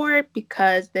thankful for it,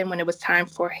 because then when it was time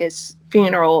for his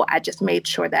funeral, I just made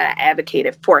sure that I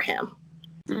advocated for him.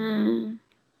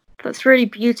 That's really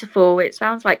beautiful. It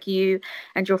sounds like you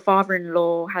and your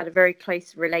father-in-law had a very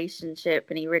close relationship,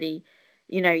 and he really,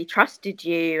 he trusted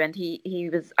you, and he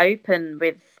was open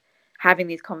with having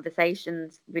these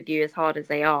conversations with you, as hard as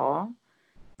they are.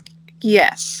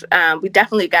 Yes, we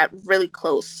definitely got really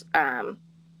close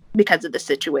because of the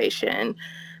situation.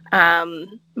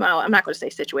 Well, I'm not going to say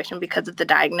situation, because of the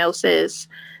diagnosis.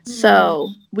 So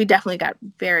we definitely got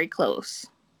very close.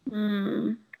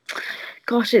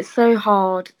 Gosh, it's so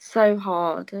hard, so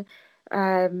hard.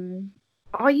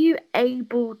 Are you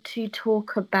able to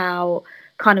talk about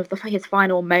kind of his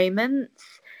final moments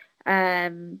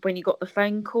when you got the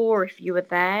phone call, or if you were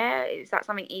there? Is that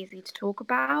something easy to talk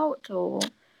about, or?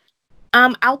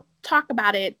 I'll talk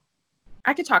about it.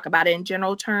 I could talk about it in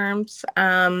general terms.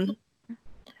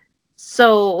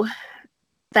 So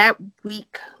that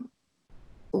week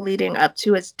leading up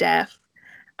to his death,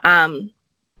 I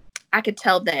could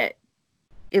tell that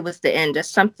it was the end.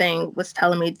 Just something was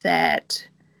telling me that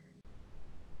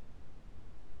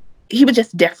he was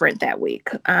just different that week.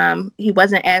 He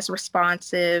wasn't as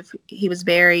responsive. He was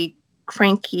very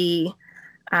cranky.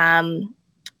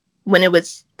 When it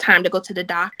was time to go to the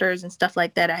doctors and stuff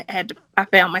like that, I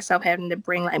found myself having to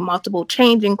bring like multiple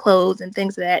changing clothes and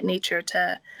things of that nature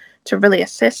to really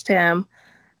assist him.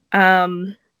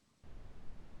 But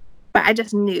I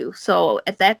just knew. So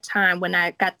at that time, when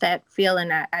I got that feeling,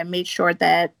 I made sure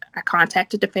that I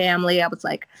contacted the family. I was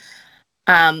like,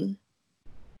 I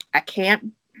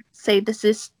can't say this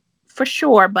is for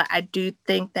sure, but I do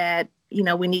think that,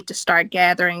 we need to start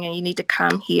gathering, and you need to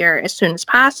come here as soon as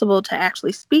possible to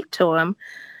actually speak to him,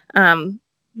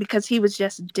 because he was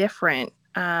just different.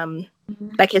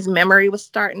 Like his memory was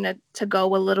starting to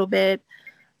go a little bit.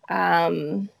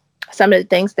 Some of the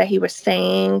things that he was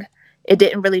saying, it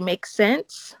didn't really make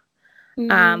sense.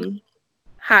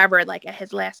 However, like at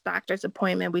his last doctor's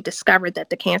appointment, we discovered that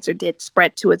the cancer did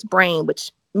spread to his brain,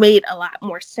 which made a lot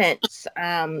more sense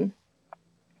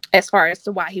as far as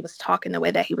to why he was talking the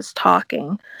way that he was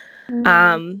talking.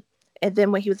 And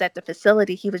then when he was at the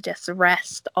facility, he was just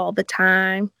rest all the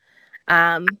time.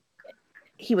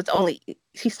 He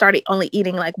started only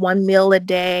eating like one meal a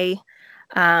day.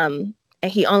 And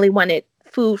he only wanted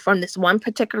food from this one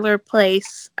particular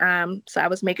place. So I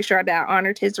was making sure that I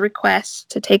honored his request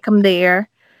to take him there.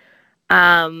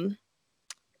 And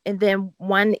then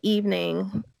one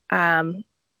evening,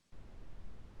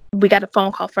 we got a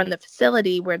phone call from the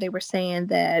facility where they were saying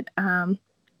that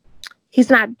he's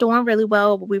not doing really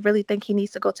well, but we really think he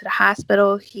needs to go to the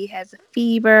hospital. He has a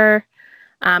fever.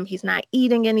 He's not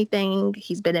eating anything.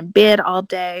 He's been in bed all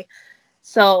day.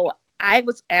 So I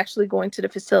was actually going to the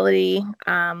facility,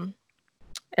 and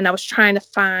I was trying to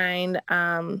find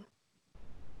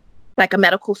like a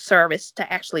medical service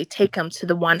to actually take him to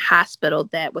the one hospital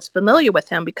that was familiar with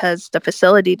him, because the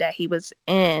facility that he was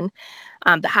in,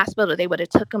 the hospital they would have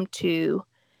took him to,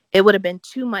 it would have been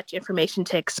too much information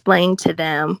to explain to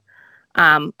them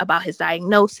about his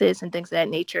diagnosis and things of that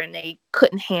nature, and they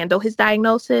couldn't handle his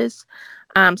diagnosis.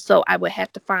 So I would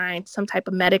have to find some type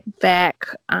of medevac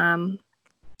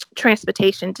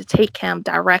transportation to take him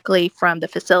directly from the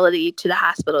facility to the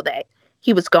hospital that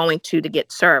he was going to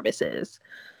get services.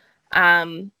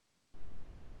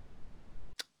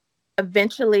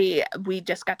 Eventually, we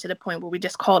just got to the point where we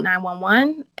just called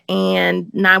 911,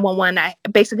 and 911, I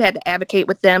basically had to advocate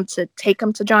with them to take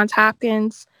him to Johns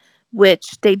Hopkins,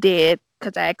 which they did,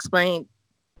 because I explained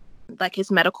like his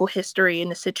medical history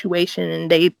and the situation, and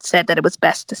they said that it was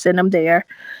best to send him there.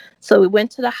 So we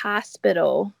went to the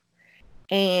hospital,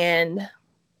 and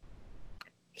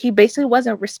he basically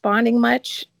wasn't responding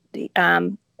much.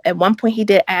 At one point, he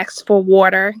did ask for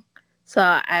water, so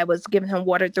I was giving him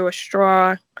water through a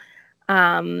straw.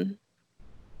 And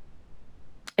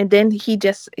then he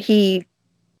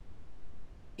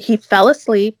fell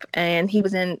asleep, and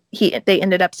they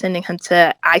ended up sending him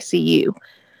to ICU.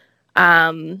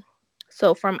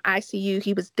 So from ICU,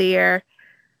 he was there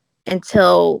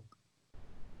until,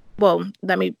 well,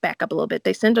 let me back up a little bit.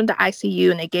 They sent him to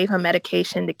ICU, and they gave him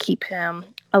medication to keep him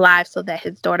alive so that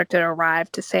his daughter could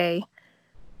arrive to say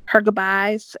her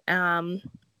goodbyes. And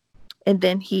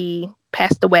then he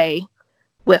passed away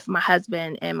with my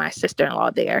husband and my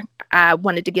sister-in-law there. I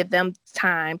wanted to give them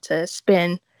time to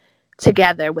spend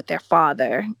together with their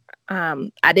father.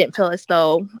 I didn't feel as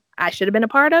though I should have been a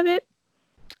part of it,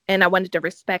 and I wanted to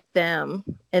respect them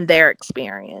and their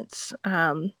experience.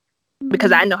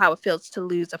 because I know how it feels to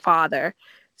lose a father.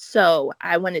 So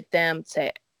I wanted them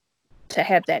to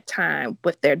have that time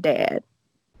with their dad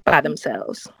by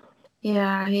themselves.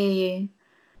 Yeah, I hear you.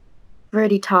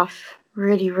 Really tough.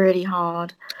 Really, really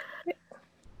hard.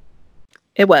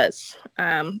 It was.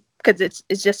 Because it's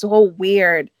just so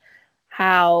weird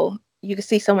how you can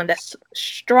see someone that's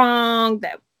strong,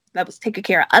 that was taking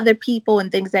care of other people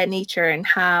and things of that nature, and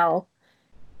how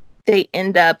they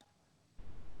end up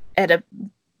at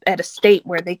a state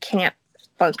where they can't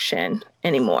function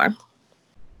anymore.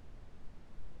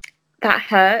 That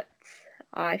hurts.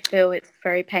 I feel it's a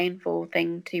very painful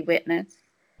thing to witness.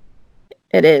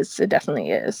 It is. It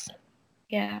definitely is.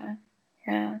 Yeah.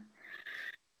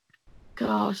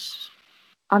 Gosh,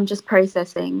 I'm just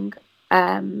processing.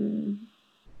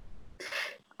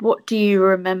 What do you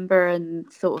remember,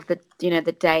 and sort of the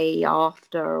day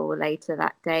after or later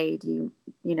that day? Do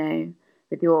you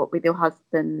with your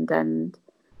husband and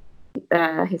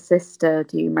his sister?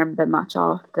 Do you remember much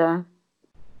after?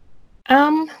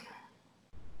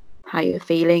 How you're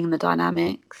feeling, the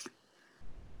dynamics?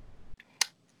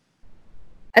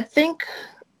 I think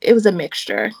it was a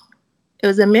mixture. It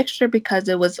was a mixture because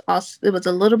it was a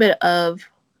little bit of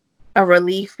a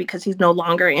relief because he's no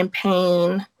longer in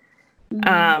pain.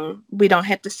 We don't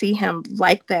have to see him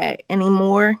like that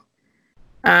anymore.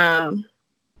 I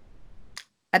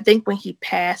think when he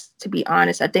passed, to be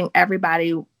honest, I think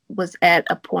everybody was at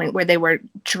a point where they were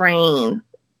drained.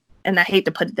 And I hate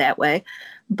to put it that way,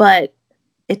 but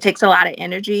it takes a lot of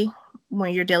energy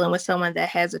when you're dealing with someone that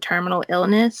has a terminal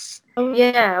illness. Oh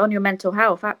yeah, on your mental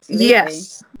health, absolutely.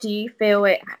 Yes. Do you feel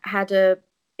it had a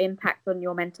impact on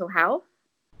your mental health?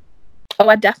 Oh,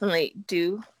 I definitely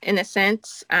do, in a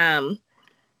sense, because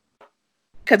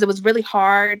it was really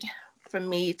hard for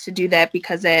me to do that,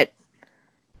 because at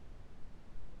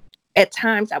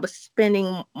times I was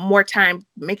spending more time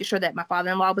making sure that my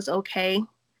father-in-law was okay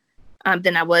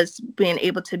than I was being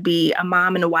able to be a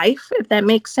mom and a wife, if that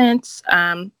makes sense.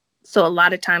 So a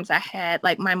lot of times I had,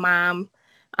 like, my mom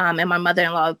and my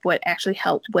mother-in-law would actually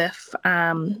help with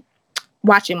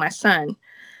watching my son.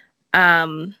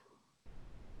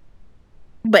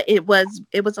 But it was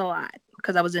a lot,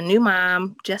 because I was a new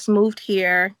mom, just moved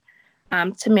here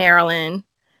to Maryland,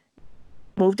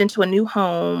 moved into a new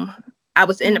home. I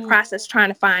was in the process trying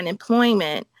to find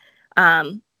employment.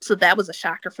 So that was a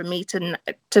shocker for me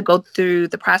to go through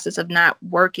the process of not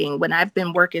working when I've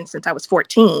been working since I was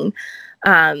 14.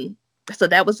 So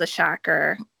that was a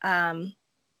shocker.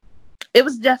 It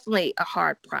was definitely a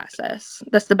hard process.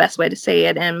 That's the best way to say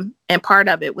it. And part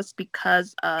of it was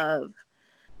because of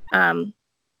the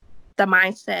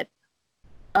mindset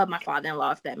of my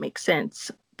father-in-law, if that makes sense.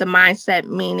 The mindset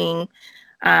meaning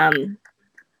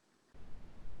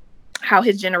how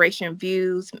his generation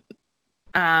views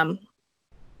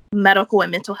medical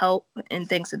and mental health and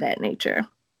things of that nature.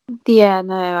 Yeah,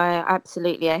 no, I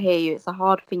hear you. It's a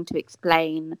hard thing to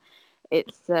explain.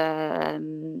 It's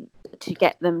to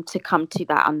get them to come to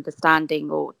that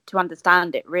understanding, or to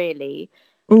understand it, really.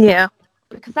 Yeah.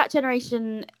 Because that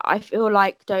generation, I feel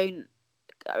like,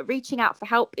 reaching out for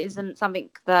help isn't something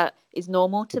that is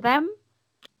normal to them.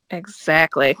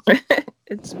 Exactly.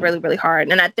 It's really, really hard.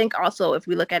 And I think also, if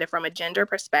we look at it from a gender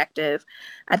perspective,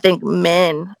 I think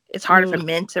it's harder for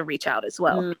men to reach out as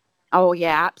well. Oh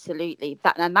yeah, absolutely.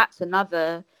 That's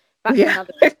another on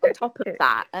top of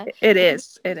that. It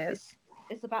is.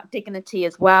 It's about dignity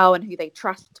as well, and who they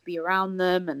trust to be around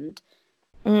them, and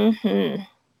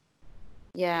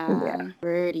yeah,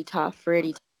 really tough.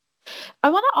 I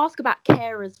want to ask about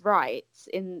carers' rights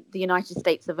in the United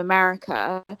States of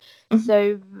America.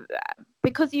 So,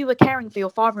 because you were caring for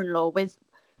your father-in-law,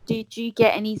 did you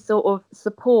get any sort of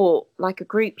support, like a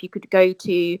group you could go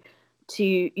to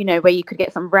where you could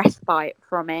get some respite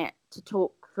from it, to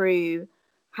talk through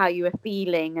how you were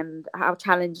feeling and how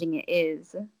challenging it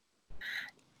is?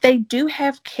 They do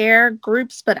have care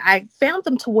groups, but I found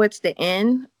them towards the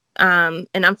end. And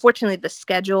unfortunately, the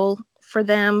schedule for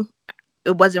them,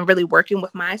 it wasn't really working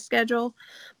with my schedule.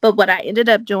 But what I ended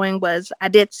up doing was I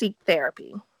did seek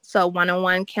therapy. So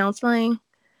one-on-one counseling.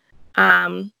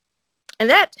 And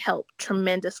that helped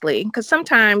tremendously, because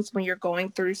sometimes when you're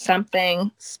going through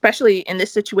something, especially in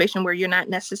this situation where you're not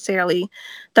necessarily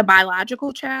the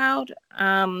biological child,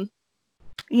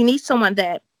 you need someone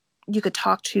that you could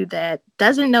talk to that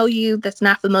doesn't know you, that's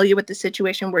not familiar with the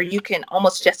situation, where you can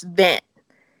almost just vent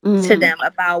to them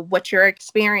about what you're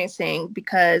experiencing.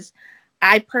 Because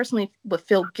I personally would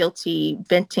feel guilty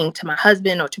venting to my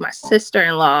husband or to my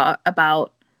sister-in-law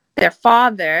about their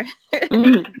father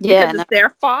because it's their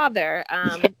father.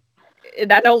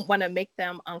 And I don't want to make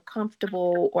them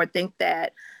uncomfortable or think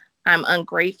that I'm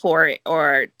ungrateful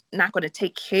or not going to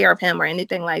take care of him or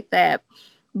anything like that.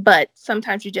 But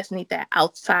sometimes you just need that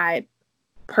outside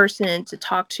person to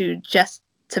talk to, just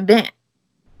to vent.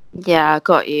 Yeah, I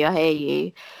got you. I hear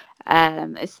you.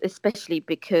 Especially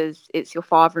because it's your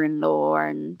father-in-law,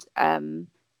 and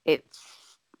it's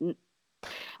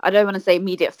I don't want to say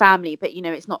immediate family, but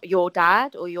it's not your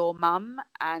dad or your mum,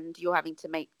 and you're having to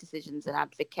make decisions and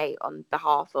advocate on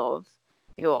behalf of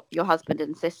your husband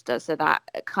and sister. So that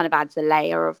kind of adds a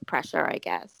layer of pressure, I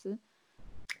guess.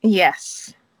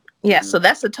 Yes. So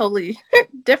that's a totally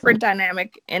different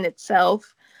dynamic in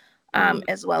itself,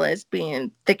 as well as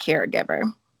being the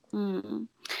caregiver. So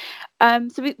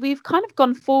we've kind of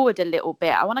gone forward a little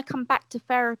bit. I want to come back to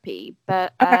therapy,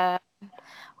 but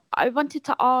I wanted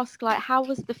to ask, like, how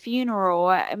was the funeral?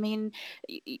 I mean,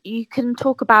 you can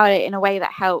talk about it in a way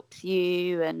that helps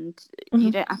you, and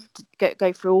you don't have to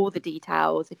go through all the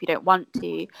details if you don't want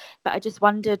to. But I just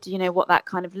wondered, what that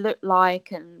kind of looked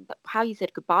like and how you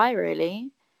said goodbye,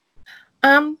 really.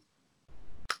 I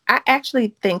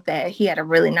actually think that he had a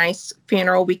really nice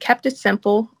funeral. We kept it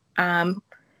simple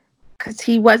because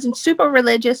he wasn't super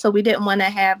religious, so we didn't want to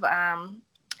have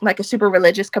like a super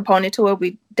religious component to it.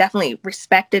 We definitely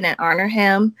respected and honor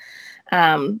him.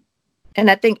 And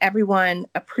I think everyone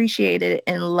appreciated it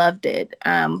and loved it.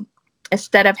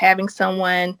 Instead of having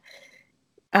someone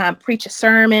preach a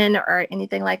sermon or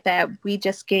anything like that, we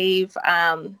just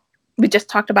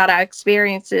talked about our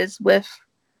experiences with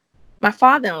my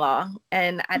father-in-law.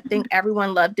 And I think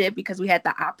everyone loved it because we had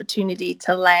the opportunity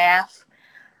to laugh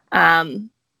and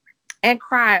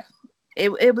cry. I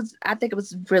think it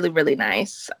was really, really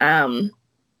nice.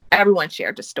 Everyone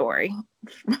shared the story.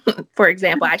 For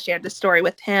example, I shared the story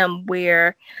with him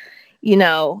where,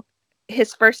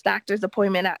 his first doctor's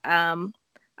appointment,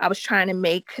 I was trying to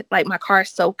make like my car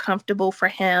so comfortable for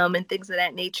him and things of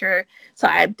that nature. So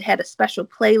I had a special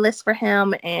playlist for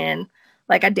him, and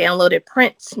like I downloaded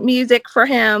Prince music for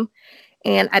him.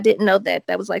 And I didn't know that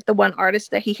was like the one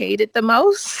artist that he hated the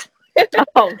most.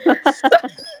 Oh.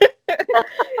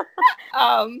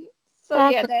 So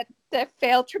yeah, that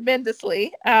failed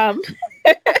tremendously. But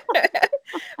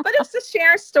it's to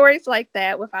share stories like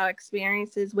that with our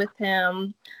experiences with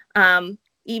him.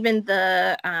 Even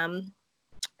the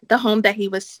home that he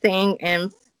was staying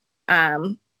in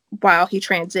while he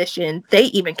transitioned, they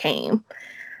even came.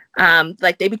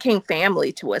 Like they became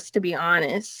family to us, to be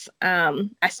honest.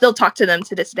 I still talk to them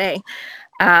to this day.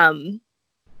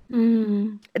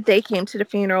 They came to the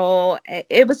funeral.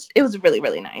 It was really,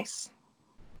 really nice.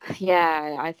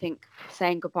 Yeah, I think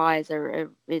saying goodbyes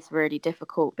is really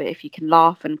difficult, but if you can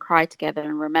laugh and cry together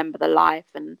and remember the life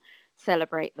and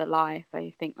celebrate the life,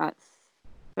 I think that's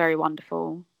very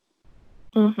wonderful.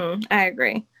 I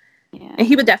agree. Yeah, and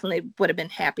he would have been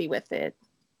happy with it.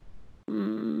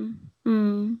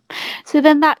 So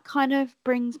then that kind of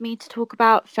brings me to talk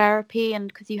about therapy, and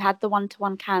because you had the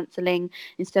one-to-one counselling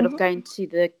instead of going to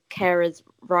the carers'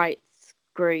 rights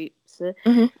groups.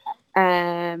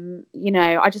 I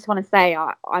just want to say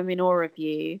I'm in awe of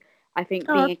you. I think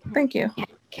being thank you.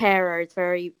 Carer is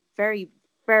very, very,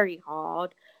 very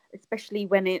hard, especially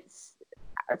when it's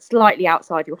slightly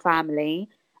outside your family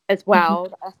as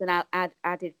well. That's an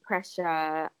added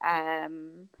pressure.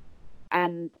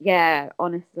 And yeah,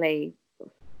 honestly,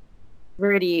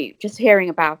 really just hearing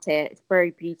about it, it's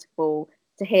very beautiful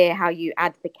to hear how you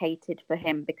advocated for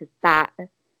him, because that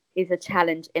is a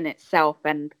challenge in itself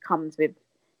and comes with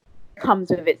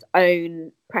its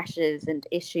own pressures and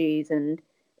issues, and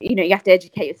you have to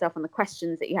educate yourself on the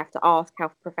questions that you have to ask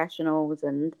health professionals.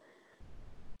 And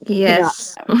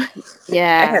yes,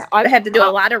 yeah, I had to do a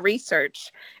lot of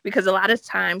research, because a lot of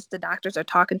times the doctors are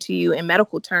talking to you in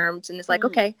medical terms, and it's like,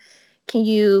 okay, can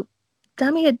you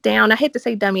dummy it down? I hate to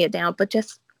say dummy it down, but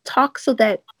just talk so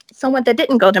that someone that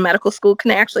didn't go to medical school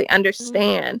can actually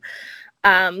understand.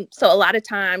 So a lot of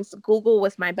times Google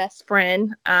was my best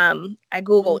friend. I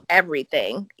Googled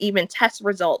everything, even test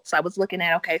results. I was looking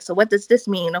at, okay, so what does this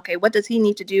mean? Okay, what does he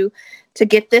need to do to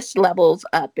get this levels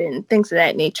up and things of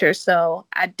that nature? So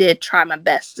I did try my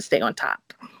best to stay on top.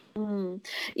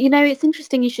 It's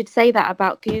interesting you should say that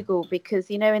about Google, because,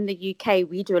 in the UK,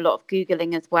 we do a lot of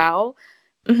Googling as well.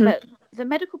 But the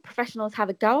medical professionals have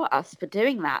a go at us for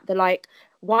doing that. They're like,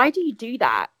 why do you do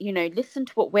that? Listen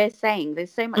to what we're saying.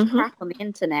 There's so much crap on the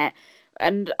internet.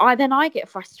 And I get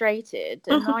frustrated.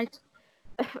 And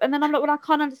then I'm like, well, I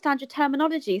can't understand your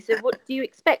terminology. So what do you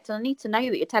expect? And I need to know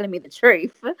that you're telling me the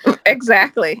truth.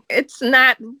 Exactly. It's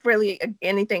not really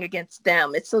anything against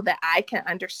them. It's so that I can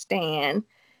understand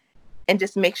and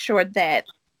just make sure that,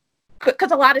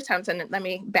 because a lot of times, and let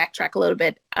me backtrack a little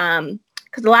bit,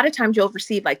 because a lot of times you'll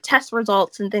receive like test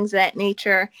results and things of that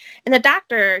nature. And the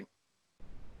doctor,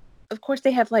 of course,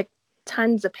 they have like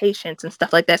tons of patients and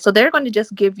stuff like that. So they're going to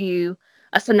just give you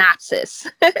a synopsis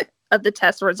of the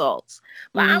test results.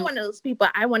 But I'm one of those people,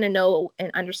 I want to know and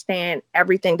understand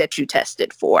everything that you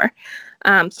tested for.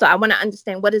 So I want to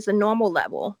understand, what is the normal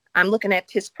level? I'm looking at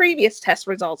his previous test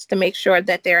results to make sure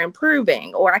that they're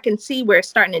improving, or I can see where it's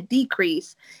starting to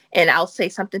decrease. And I'll say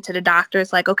something to the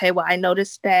doctors like, okay, well, I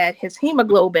noticed that his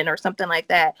hemoglobin or something like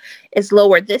that is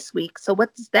lower this week. So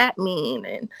what does that mean?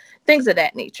 And things of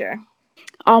that nature.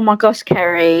 Oh my gosh,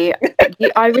 Kerry,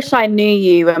 I wish I knew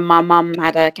you when my mum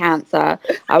had her cancer.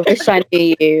 I wish I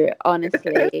knew you,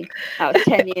 honestly. That was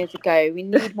 10 years ago. We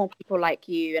need more people like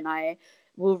you, and I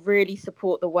will really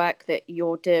support the work that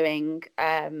you're doing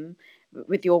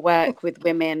with your work with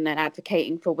women and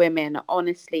advocating for women.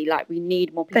 Honestly, like, we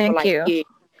need more people like you.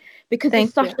 Because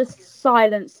it's such a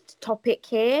silenced topic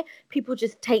here. People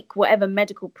just take whatever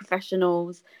medical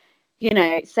professionals, you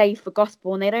know, say for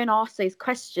gospel, and they don't ask those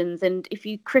questions. And if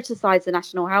you criticize the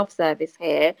National Health Service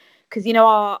here, because, you know,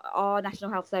 our National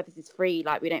Health Service is free,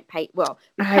 like, we don't pay, well,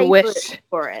 we pay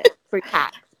for it through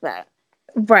tax, but.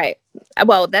 Right.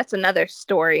 Well, that's another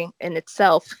story in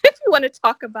itself. If you want to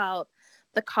talk about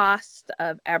the cost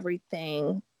of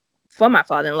everything for my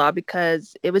father-in-law,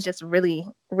 because it was just really,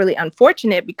 really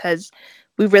unfortunate, because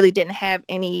we really didn't have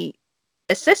any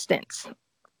assistance.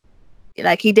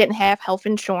 Like, he didn't have health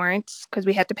insurance, because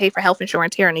we had to pay for health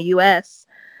insurance here in the U.S.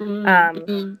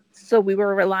 So we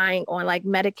were relying on like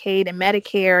Medicaid and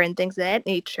Medicare and things of that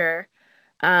nature.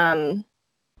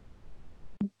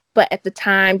 But at the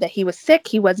time that he was sick,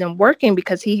 he wasn't working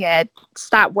because he had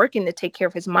stopped working to take care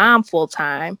of his mom full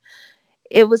time.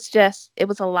 It was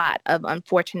a lot of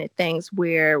unfortunate things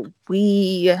where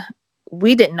we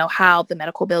didn't know how the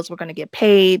medical bills were going to get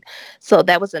paid. So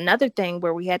that was another thing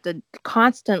where we had to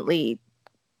constantly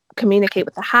communicate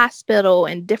with the hospital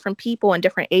and different people and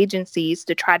different agencies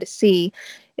to try to see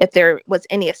if there was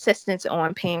any assistance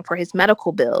on paying for his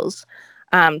medical bills.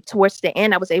 Towards the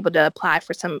end, I was able to apply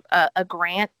for a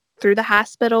grant through the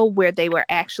hospital where they were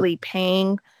actually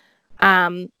paying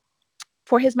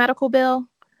for his medical bill.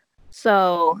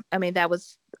 So, I mean, that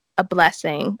was a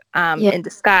blessing in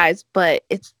disguise, but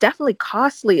it's definitely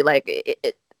costly. Like,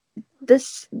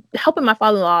 this helping my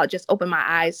father-in-law just opened my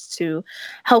eyes to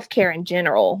healthcare in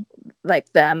general,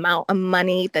 like the amount of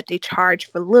money that they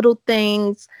charge for little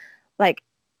things, like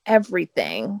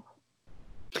everything.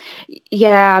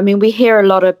 Yeah, I mean, we hear a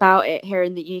lot about it here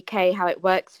in the UK, how it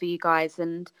works for you guys.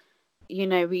 And, you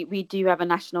know, we do have a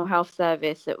National Health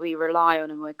Service that we rely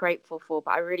on and we're grateful for.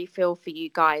 But I really feel for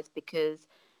you guys, because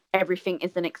everything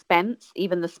is an expense,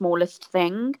 even the smallest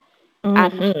thing.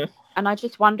 And I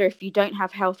just wonder, if you don't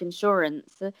have health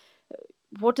insurance,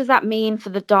 what does that mean for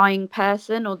the dying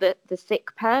person or the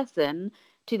sick person?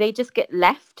 Do they just get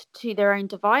left to their own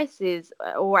devices?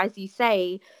 Or, as you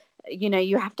say, you know,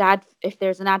 you have to if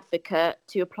there's an advocate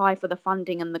to apply for the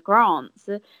funding and the grants.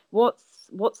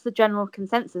 What's the general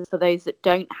consensus for those that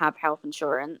don't have health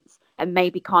insurance and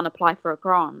maybe can't apply for a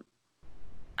grant?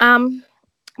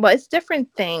 Well, it's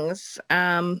different things.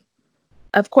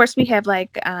 Of course, we have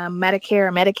like Medicare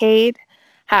and Medicaid.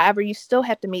 However, you still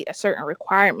have to meet a certain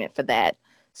requirement for that.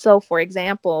 So, for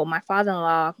example, my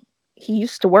father-in-law, he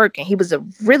used to work and he was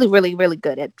really, really, really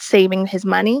good at saving his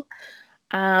money.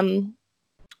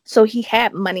 So he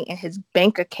had money in his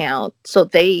bank account. So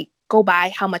they go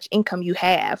by how much income you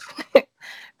have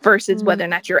versus whether or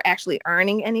not you're actually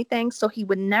earning anything. So he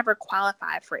would never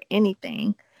qualify for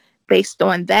anything based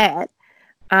on that.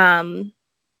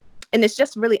 And it's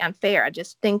just really unfair. I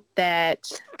just think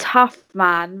that... Tough,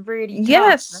 man. Really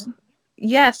tough.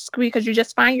 Yes, because you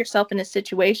just find yourself in a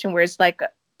situation where it's like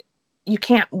you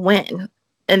can't win.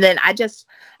 And then I just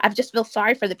feel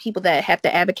sorry for the people that have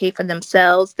to advocate for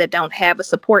themselves, that don't have a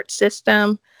support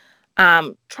system,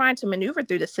 trying to maneuver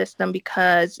through the system,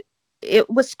 because it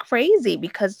was crazy,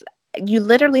 because you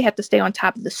literally have to stay on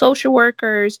top of the social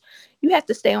workers. You have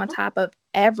to stay on top of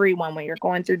everyone when you're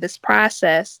going through this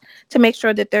process to make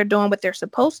sure that they're doing what they're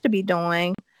supposed to be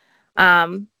doing.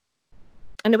 And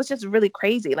it was just really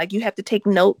crazy. Like, you have to take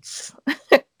notes,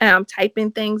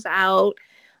 typing things out,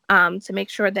 to make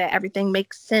sure that everything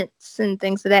makes sense and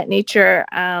things of that nature.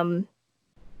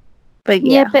 But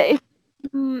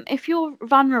if you're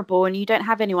vulnerable and you don't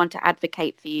have anyone to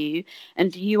advocate for you,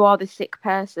 and you are the sick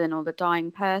person or the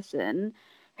dying person,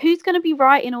 who's going to be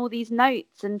writing all these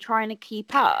notes and trying to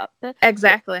keep up?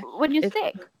 Exactly. When you're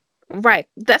sick. Right.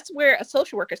 That's where a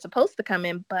social worker is supposed to come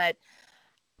in. But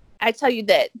I tell you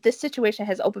that this situation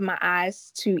has opened my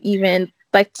eyes to even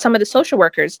like some of the social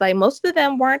workers, like most of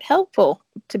them weren't helpful,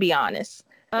 to be honest.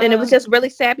 And it was just really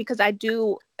sad because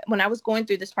when I was going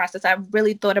through this process, I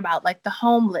really thought about like the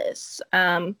homeless,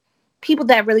 people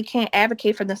that really can't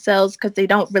advocate for themselves because they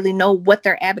don't really know what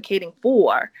they're advocating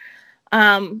for.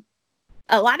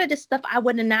 A lot of this stuff I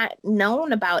would have not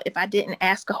known about if I didn't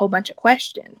ask a whole bunch of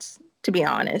questions, to be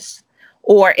honest,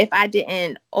 or if I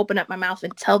didn't open up my mouth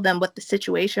and tell them what the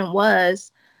situation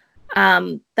was.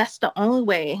 That's the only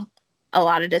way a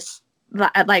lot of this,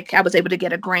 like I was able to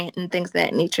get a grant and things of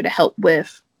that nature to help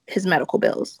with his medical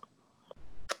bills.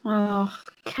 Oh,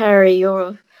 Kerry,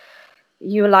 you're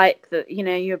like that,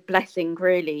 you're a blessing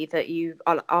really that you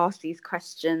asked these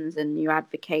questions and you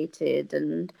advocated,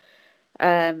 and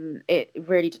it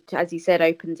really, as you said,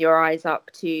 opens your eyes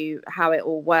up to how it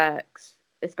all works,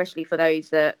 especially for those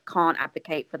that can't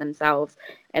advocate for themselves.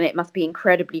 And it must be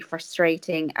incredibly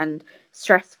frustrating and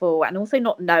stressful, and also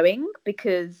not knowing,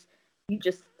 because you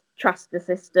just trust the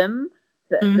system.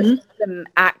 The system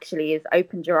actually has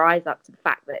opened your eyes up to the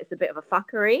fact that it's a bit of a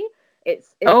fuckery.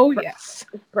 It's yes,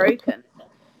 it's broken.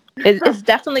 It's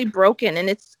definitely broken, and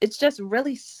it's just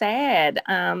really sad.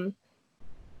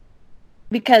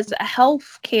 Because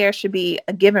health care should be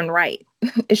a given right.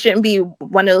 It shouldn't be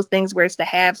one of those things where it's the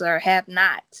haves or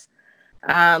have-nots.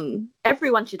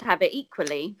 Everyone should have it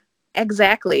equally.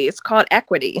 Exactly. It's called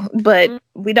equity, but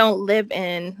we don't live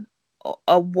in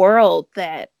a world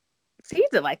that sees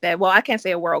it like that. Well, I can't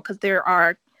say a world because there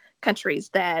are countries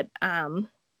that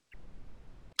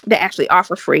actually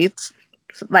offer free,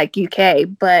 like UK,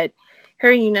 but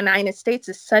here in the United States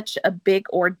is such a big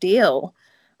ordeal.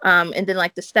 And then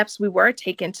like the steps we were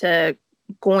taking to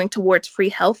going towards free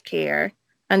healthcare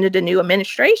under the new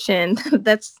administration,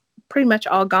 that's pretty much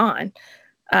all gone.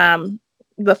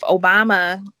 With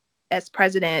Obama as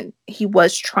president, he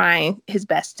was trying his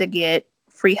best to get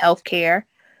free healthcare.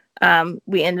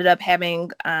 We ended up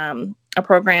having a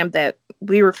program that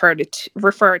we referred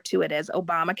to it as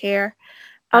Obamacare.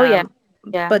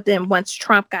 Yeah. But then once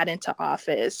Trump got into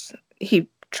office, he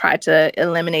tried to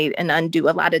eliminate and undo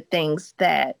a lot of things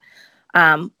that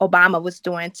Obama was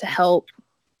doing to help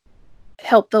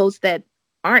those that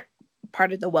aren't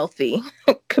part of the wealthy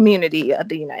community of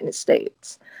the United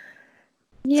States.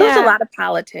 Yeah. So it's a lot of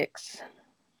politics.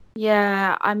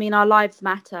 Yeah, I mean, our lives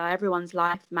matter. Everyone's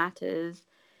life matters.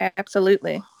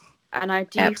 Absolutely. And I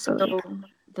do feel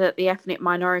that the ethnic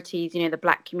minorities, the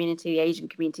Black community, the Asian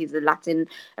communities, the Latin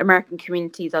American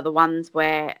communities are the ones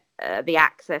where the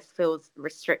access feels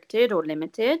restricted or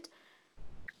limited.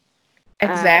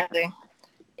 Exactly.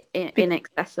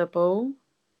 Inaccessible.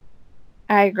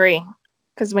 I agree.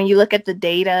 Because when you look at the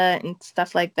data and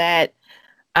stuff like that,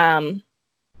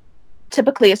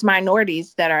 typically it's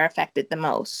minorities that are affected the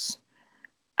most.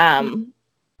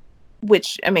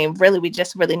 Which, I mean, really, we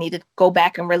just really need to go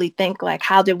back and really think, like,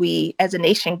 how did we as a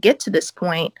nation get to this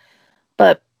point?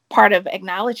 But part of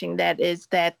acknowledging that is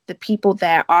that the people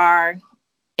that are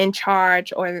in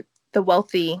charge, or the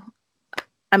wealthy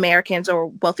Americans or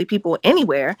wealthy people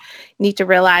anywhere, need to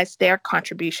realize their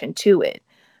contribution to it.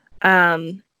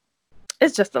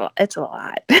 It's just it's a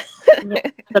lot.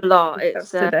 It's a lot.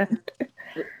 It's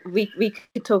we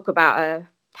could talk about a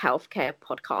healthcare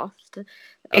podcast.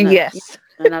 Yes.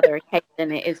 Another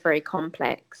occasion. It is very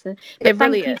complex. It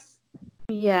really is.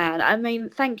 Yeah, I mean,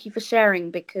 thank you for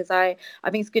sharing, because I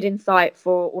think it's good insight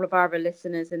for all of our other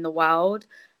listeners in the world,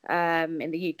 in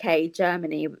the UK,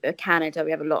 Germany, Canada. We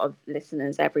have a lot of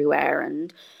listeners everywhere,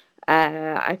 and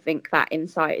I think that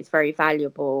insight is very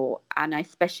valuable, and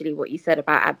especially what you said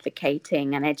about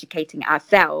advocating and educating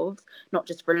ourselves, not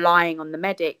just relying on the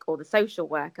medic or the social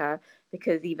worker,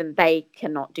 because even they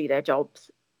cannot do their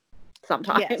jobs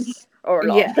sometimes. Yes. Or a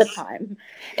lot of the time.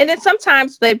 And then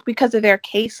sometimes, like, because of their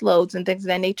caseloads and things of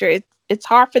that nature, it's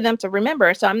hard for them to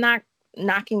remember. So I'm not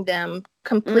knocking them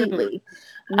completely.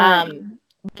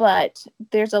 But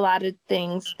there's a lot of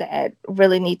things that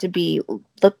really need to be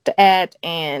looked at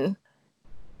and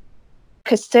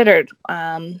considered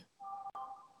in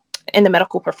the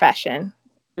medical profession.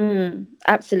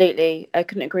 Absolutely, I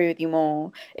couldn't agree with you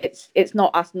more. It's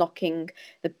not us knocking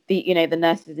the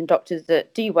nurses and doctors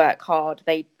that do work hard.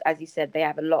 They, as you said, they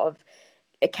have a lot of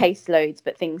caseloads,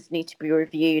 but things need to be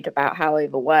reviewed about how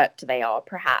overworked they are,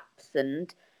 perhaps,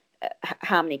 and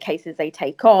how many cases they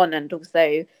take on. And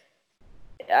also,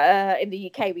 in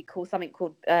the UK, we call something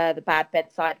called the bad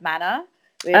bedside manner.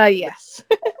 Yes.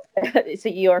 So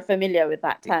you're familiar with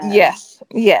that term? Yes.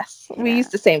 We use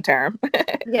the same term.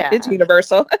 Yeah, it's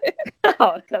universal.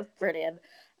 Oh, that's brilliant.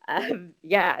 So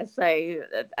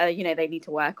they need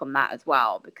to work on that as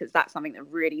well, because that's something that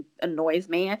really annoys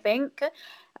me, I think.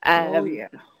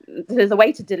 there's a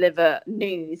way to deliver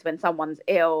news when someone's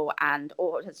ill and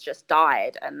or has just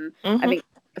died. And I think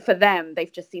for them,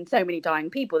 they've just seen so many dying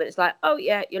people that it's like, oh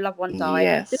yeah, your loved one died.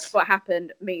 Yes. This is what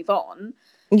happened. Move on.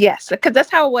 Yes, because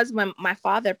that's how it was when my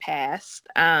father passed.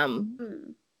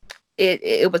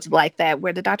 It was like that,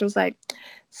 where the doctor was like,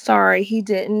 sorry, he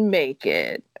didn't make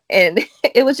it. And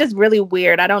it was just really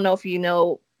weird. I don't know if you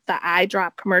know the eye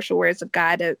drop commercial, where it's a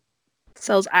guy that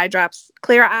sells eye drops,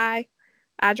 clear eye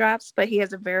drops, but he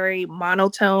has a very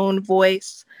monotone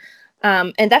voice.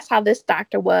 And that's how this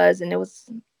doctor was. And it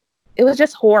was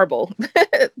just horrible,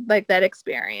 like that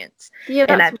experience. Yeah,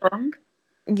 that's wrong.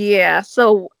 Yeah.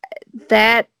 So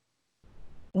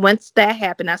once that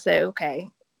happened, I said, okay,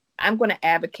 I'm going to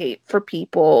advocate for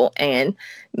people and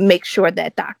make sure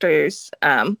that doctors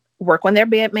work on their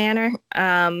bed manner,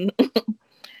 learn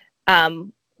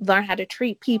how to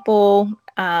treat people,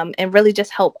 and really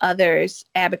just help others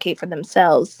advocate for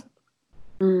themselves.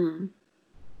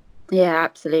 Yeah,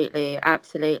 absolutely.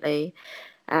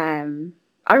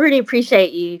 I really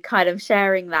appreciate you kind of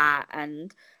sharing that,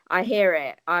 and I hear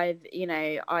it. I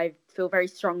feel very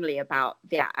strongly about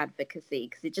that advocacy,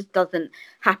 because it just doesn't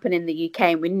happen in the UK,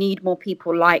 and we need more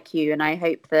people like you. And I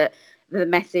hope that the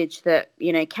message that,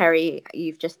 Kerry,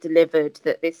 you've just delivered,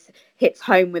 that this hits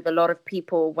home with a lot of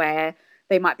people where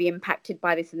they might be impacted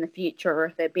by this in the future, or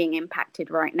if they're being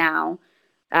impacted right now.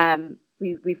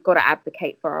 We've got to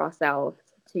advocate for ourselves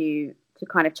to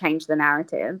kind of change the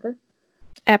narrative.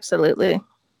 Absolutely.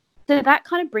 So that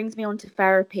kind of brings me on to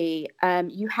therapy.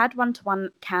 You had one-to-one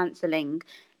counselling.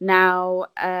 Now,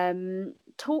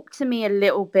 talk to me a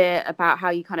little bit about how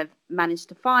you kind of managed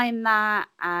to find that,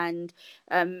 and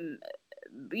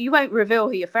you won't reveal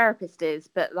who your therapist is,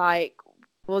 but like,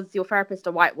 was your therapist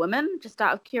a white woman, just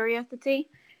out of curiosity?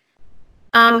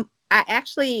 I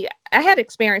had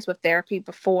experience with therapy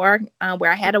before,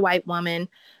 where I had a white woman.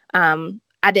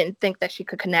 I didn't think that she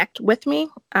could connect with me,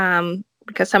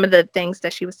 because some of the things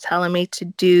that she was telling me to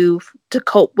do to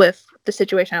cope with the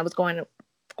situation I was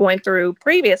going through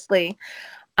previously,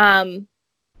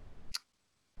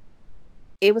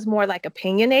 it was more like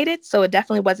opinionated. So it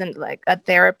definitely wasn't like a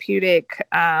therapeutic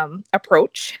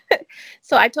approach.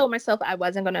 So I told myself I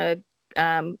wasn't going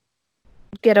to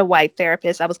get a white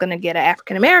therapist. I was going to get an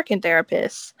African-American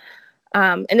therapist.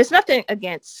 And it's nothing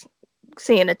against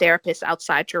seeing a therapist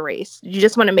outside your race. You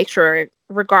just want to make sure,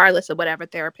 regardless of whatever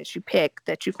therapist you pick,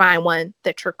 that you find one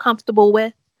that you're comfortable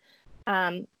with.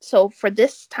 So for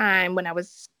this time, when I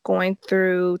was going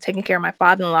through taking care of my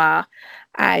father-in-law,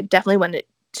 I definitely wanted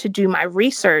to do my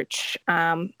research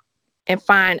and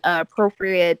find an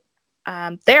appropriate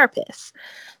therapist.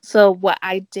 So what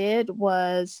I did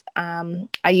was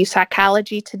I used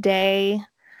Psychology Today.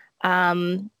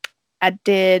 I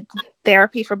did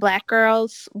Therapy for Black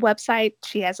Girls website.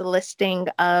 She has a listing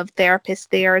of therapists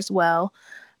there as well.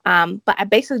 But I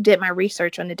basically did my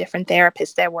research on the different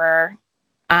therapists that were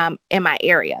in my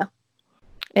area.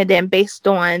 And then based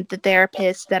on the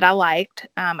therapists that I liked,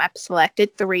 I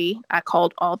selected 3. I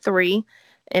called all 3,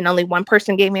 and only one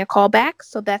person gave me a call back.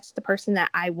 So that's the person that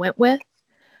I went with.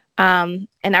 And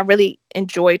I really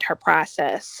enjoyed her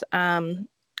process. I'm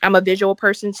a visual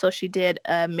person, so she did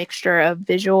a mixture of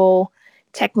visual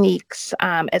techniques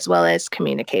as well as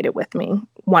communicated with me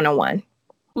one-on-one.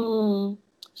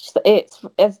 It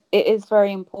is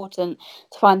very important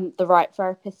to find the right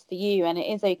therapist for you, and it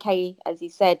is okay, as you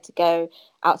said, to go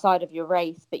outside of your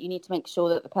race, but you need to make sure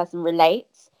that the person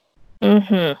relates,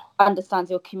 understands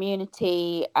your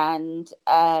community, and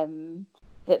that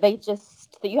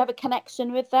you have a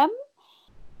connection with them.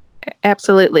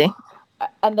 Absolutely.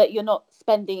 And that you're not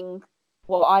spending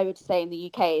what I would say in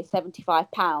the UK is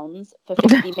 £75 for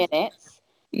 50 minutes.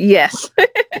 Yes.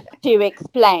 To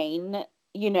explain,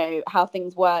 how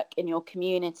things work in your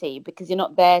community, because you're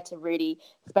not there to really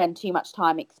spend too much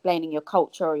time explaining your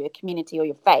culture or your community or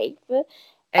your faith.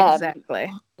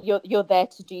 Exactly. You're there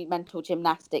to do mental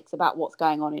gymnastics about what's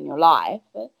going on in your life.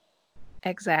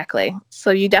 Exactly. So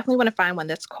you definitely want to find one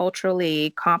that's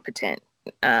culturally competent.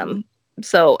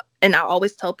 And I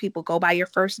always tell people, go by your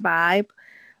first vibe.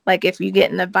 Like if you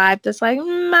get in a vibe that's like,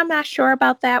 I'm not sure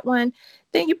about that one,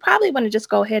 then you probably want to just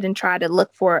go ahead and try to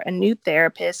look for a new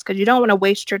therapist, because you don't want to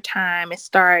waste your time and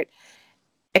start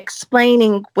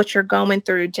explaining what you're going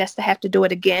through just to have to do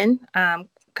it again.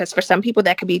 Because for some people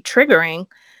that could be triggering.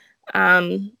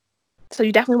 So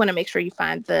you definitely want to make sure you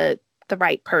find the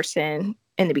right person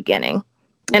in the beginning.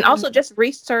 And also just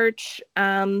research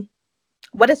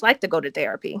what it's like to go to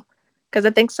therapy. Because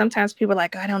I think sometimes people are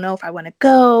like, I don't know if I want to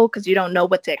go, because you don't know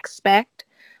what to expect.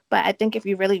 But I think if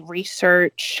you really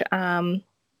research,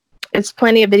 there's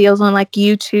plenty of videos on like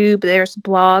YouTube. There's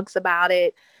blogs about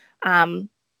it.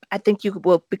 I think you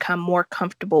will become more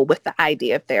comfortable with the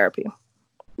idea of therapy.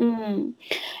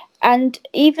 And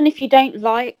even if you don't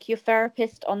like your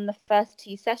therapist on the first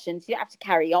 2 sessions, you don't have to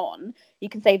carry on. You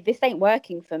can say, this ain't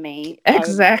working for me.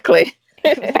 Exactly.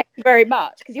 Thank you very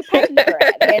much, because you're paying for it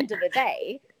at the end of the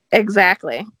day.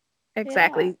 Exactly.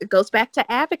 Yeah. It goes back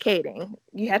to advocating.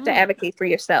 You have to advocate for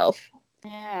yourself.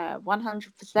 Yeah,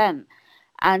 100%.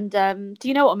 And do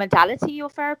you know what modality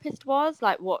your therapist was?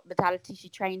 Like what modality she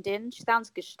trained in? She sounds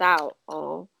Gestalt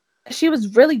or... She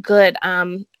was really good.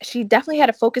 She definitely had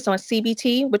a focus on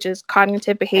CBT, which is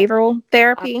cognitive behavioral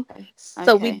therapy.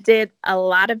 So we did a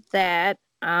lot of that.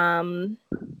 I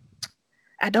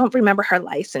don't remember her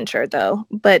licensure though,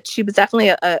 but she was definitely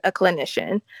a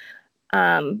clinician.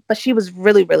 But she was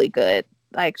really, really good.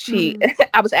 Like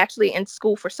I was actually in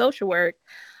school for social work,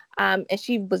 and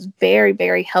she was very,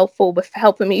 very helpful with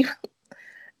helping me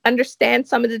understand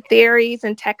some of the theories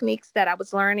and techniques that I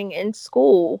was learning in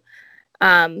school.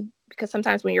 Because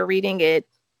sometimes when you're reading it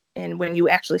and when you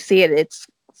actually see it, it's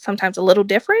sometimes a little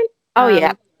different. Oh,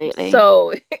 yeah, absolutely.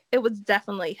 So it was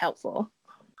definitely helpful.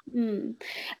 And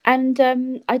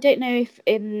I don't know if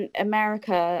in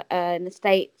America, in the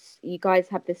States, you guys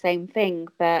have the same thing,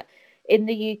 but in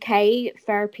the UK,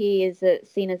 therapy is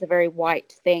seen as a very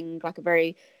white thing, like a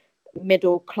very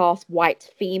middle class white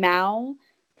female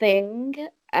thing.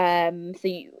 So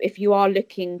if you are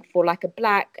looking for like a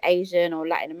Black, Asian or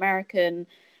Latin American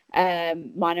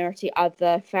minority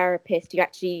other therapist, you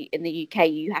actually in the UK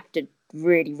you have to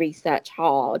really research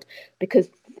hard because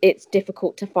it's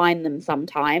difficult to find them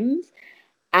sometimes,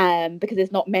 because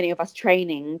there's not many of us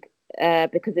training,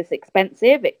 because it's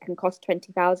expensive. It can cost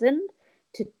 20,000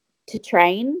 to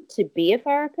train to be a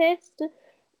therapist.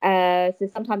 So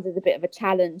sometimes it's a bit of a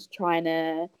challenge trying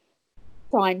to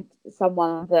find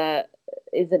someone that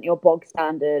isn't your bog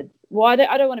standard. Well,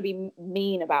 I don't want to be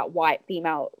mean about white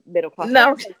female middle class.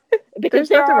 No, because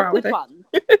there are good ones.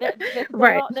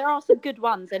 Right. There are some good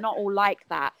ones. They're not all like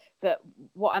that. But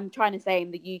what I'm trying to say,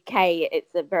 in the UK,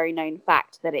 it's a very known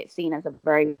fact that it's seen as a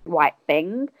very white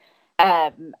thing.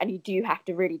 And you do have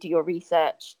to really do your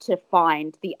research to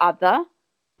find the other.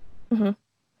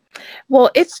 Well,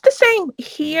 it's the same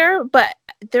here, but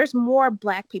there's more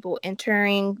Black people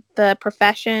entering the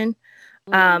profession.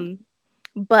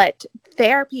 But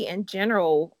therapy in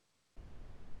general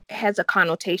has a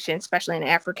connotation, especially in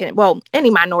any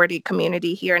minority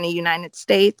community here in the United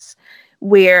States,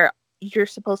 where you're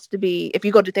supposed to be, if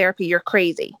you go to therapy, you're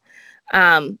crazy.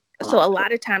 So a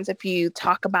lot of times if you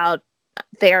talk about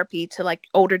therapy to like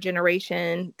older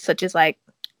generation, such as like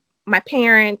my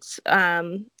parents,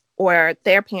 or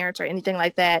their parents or anything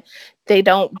like that, they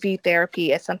don't view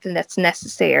therapy as something that's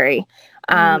necessary.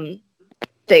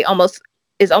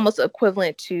 Is almost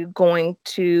equivalent to going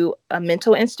to a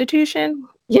mental institution.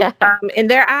 Yeah. In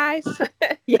their eyes.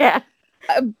 Yeah.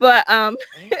 But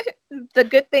the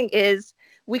good thing is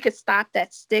we could stop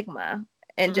that stigma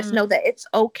and just know that it's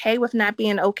okay with not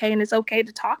being okay, and it's okay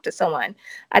to talk to someone.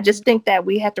 I just think that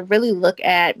we have to really look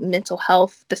at mental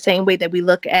health the same way that we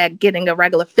look at getting a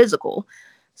regular physical.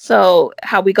 So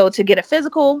how we go to get a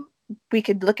physical, we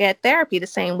could look at therapy the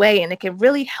same way, and it can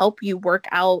really help you work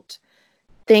out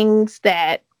things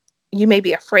that you may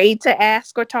be afraid to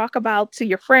ask or talk about to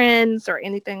your friends or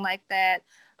anything like that.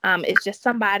 It's just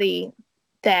somebody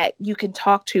that you can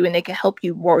talk to, and they can help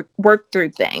you work through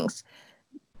things.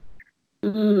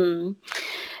 Yeah,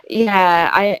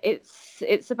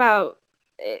 it's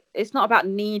not about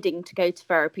needing to go to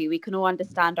therapy. We can all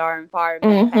understand our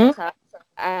environment better.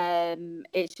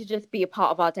 It should just be a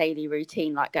part of our daily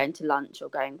routine, like going to lunch or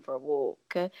going for a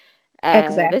walk.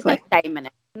 There's no shame in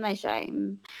it. No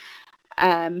shame.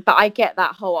 But I get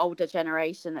that whole older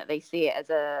generation that they see it as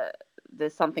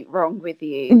there's something wrong with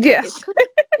you. Yes.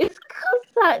 It's because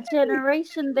that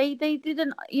generation, they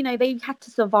didn't, they had to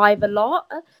survive a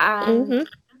lot, and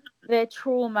their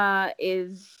trauma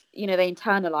is, they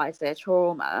internalize their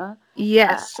trauma.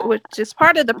 Yes, which is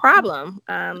part of the problem,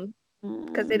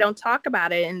 because they don't talk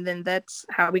about it, and then that's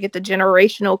how we get the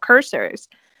generational cursors.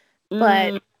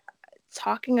 But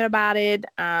talking about it,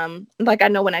 like I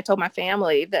know when I told my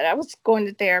family that I was going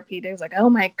to therapy, they was like, oh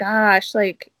my gosh,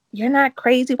 like, you're not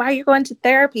crazy, why are you going to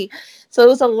therapy? So it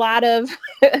was a lot of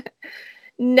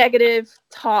negative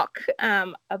talk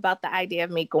about the idea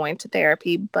of me going to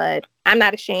therapy, but I'm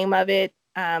not ashamed of it,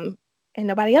 and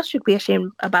nobody else should be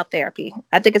ashamed about therapy.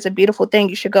 I think it's a beautiful thing.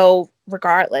 You should go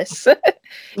regardless. If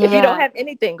you don't have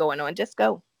anything going on, just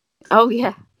go. Oh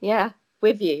yeah,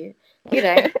 with you,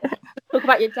 talk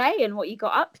about your day and what you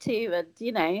got up to, and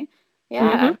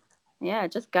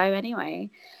just go anyway.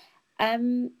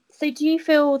 So do you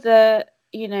feel that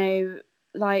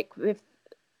like with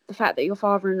the fact that your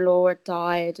father-in-law had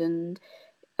died, and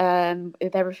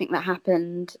with everything that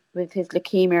happened with his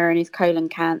leukemia and his colon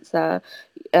cancer,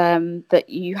 that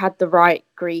you had the right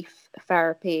grief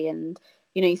therapy, and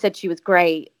you said she was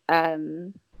great.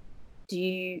 Do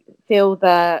you feel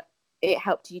that it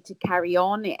helped you to carry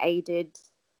on? It aided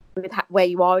with where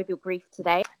you are with your grief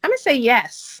today? I'm gonna say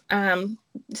yes,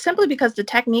 simply because the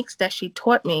techniques that she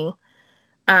taught me,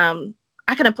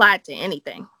 I can apply it to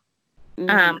anything.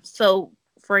 So,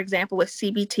 for example, with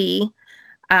CBT,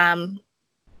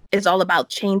 it's all about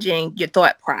changing your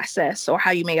thought process or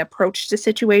how you may approach the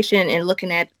situation and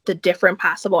looking at the different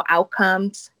possible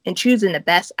outcomes and choosing the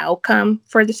best outcome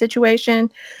for the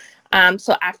situation.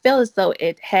 So I feel as though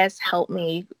it has helped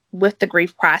me with the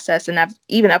grief process, and I've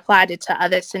even applied it to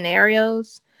other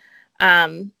scenarios.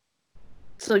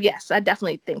 So yes, I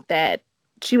definitely think that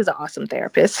she was an awesome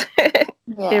therapist.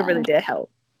 Yeah. It really did help.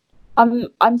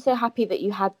 I'm so happy that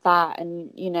you had that,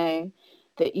 and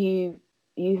that you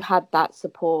had that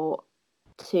support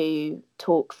to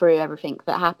talk through everything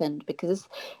that happened, because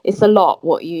it's a lot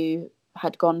what you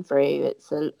had gone through.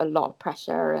 It's a lot of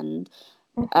pressure, and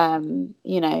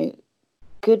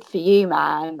good for you,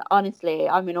 man. Honestly,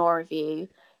 I'm in awe of you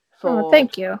for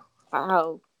thank you for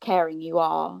how caring you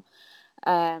are.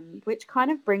 Which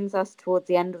kind of brings us towards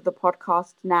the end of the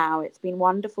podcast now. It's been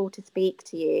wonderful to speak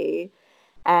to you.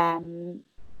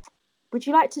 Would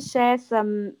you like to share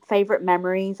some favorite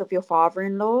memories of your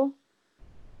father-in-law?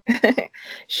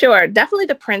 Sure. Definitely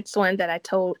the Prince one that I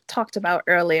talked about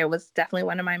earlier was definitely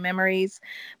one of my memories.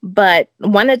 But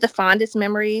one of the fondest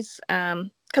memories,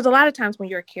 because a lot of times when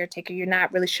you're a caretaker, you're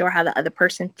not really sure how the other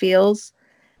person feels.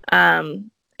 And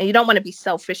you don't want to be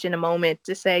selfish in a moment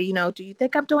to say, do you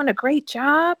think I'm doing a great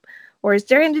job? Or is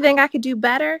there anything I could do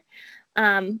better?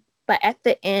 But at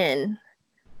the end,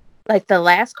 like the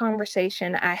last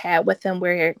conversation I had with him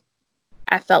where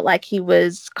I felt like he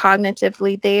was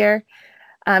cognitively there,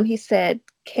 he said,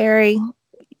 Carrie,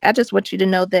 I just want you to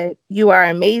know that you are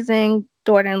an amazing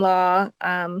daughter-in-law.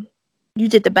 You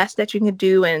did the best that you could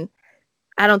do, and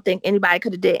I don't think anybody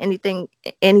could have did anything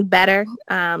any better.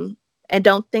 And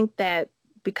don't think that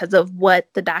because of what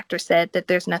the doctor said that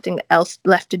there's nothing else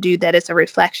left to do, that it's a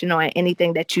reflection on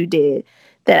anything that you did,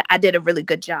 that I did a really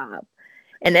good job.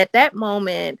 And at that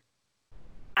moment,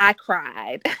 I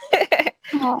cried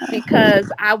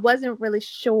because I wasn't really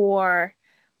sure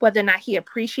whether or not he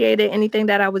appreciated anything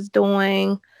that I was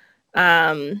doing.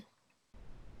 I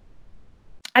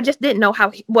just didn't know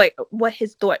what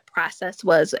his thought process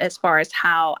was as far as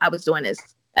how I was doing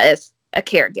as a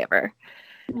caregiver.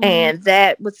 And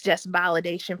that was just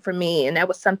validation for me. And that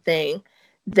was something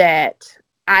that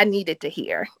I needed to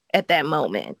hear at that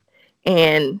moment.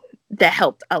 And that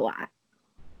helped a lot.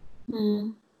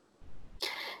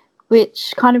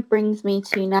 Which kind of brings me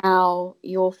to now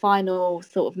your final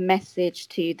sort of message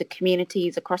to the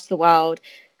communities across the world,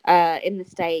 in the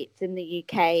States, in the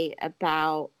UK,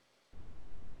 about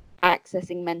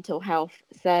accessing mental health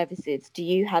services. Do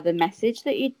you have a message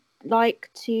that you'd like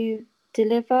to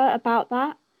deliver about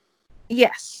that?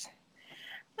 Yes.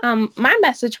 My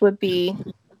message would be,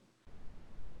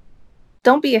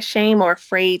 don't be ashamed or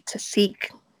afraid to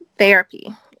seek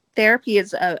therapy. Therapy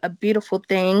is a beautiful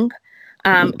thing.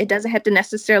 It doesn't have to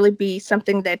necessarily be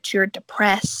something that you're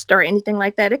depressed or anything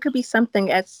like that. It could be something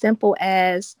as simple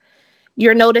as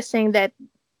you're noticing that,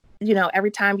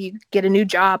 every time you get a new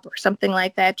job or something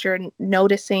like that, you're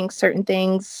noticing certain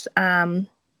things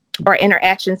or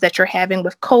interactions that you're having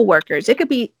with coworkers. It could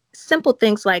be simple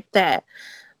things like that.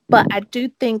 But I do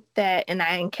think that, and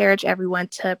I encourage everyone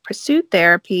to pursue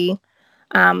therapy.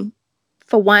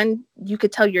 For one, you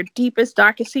could tell your deepest,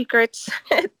 darkest secrets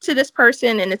to this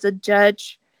person, and it's a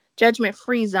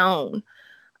judgment-free zone.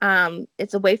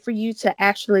 It's a way for you to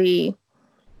actually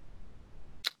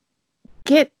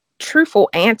get truthful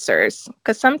answers,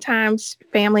 because sometimes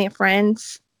family and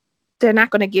friends, they're not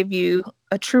going to give you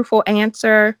a truthful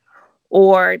answer,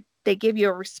 or they give you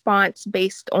a response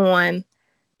based on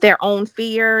their own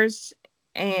fears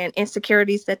and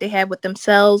insecurities that they have with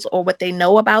themselves or what they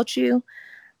know about you.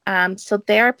 So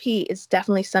therapy is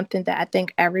definitely something that I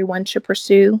think everyone should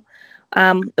pursue.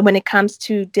 When it comes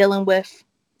to dealing with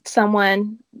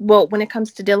when it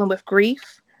comes to dealing with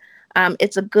grief,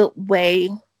 it's a good way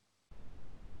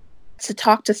to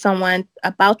talk to someone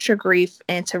about your grief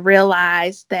and to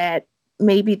realize that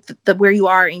maybe where you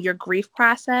are in your grief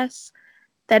process,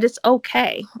 that it's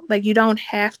okay. Like, you don't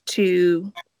have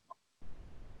to.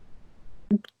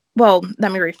 Well,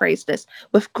 let me rephrase this.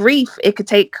 With grief, it could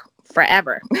take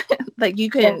forever. Like, you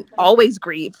can always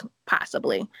grieve,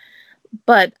 possibly.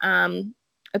 But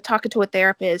talking to a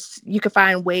therapist, you can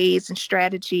find ways and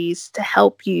strategies to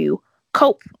help you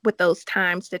cope with those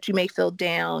times that you may feel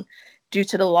down due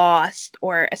to the loss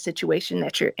or a situation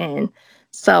that you're in.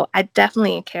 So I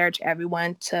definitely encourage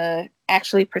everyone to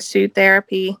actually pursue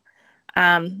therapy.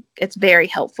 It's very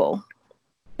helpful.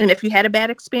 And if you had a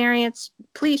bad experience,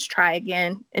 please try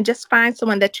again and just find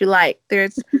someone that you like.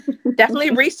 There's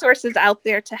definitely resources out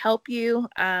there to help you.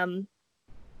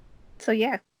 So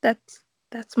yeah, that's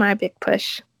my big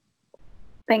push.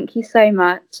 Thank you so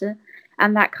much.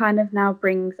 And that kind of now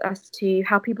brings us to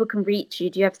how people can reach you.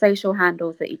 Do you have social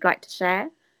handles that you'd like to share?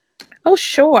 Oh,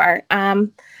 sure. I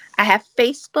have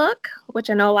Facebook, which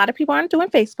I know a lot of people aren't doing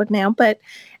Facebook now, but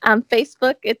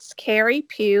Facebook, it's Carrie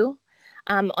Pugh.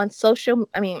 On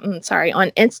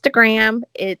Instagram,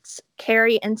 it's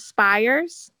Carrie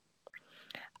Inspires.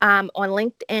 On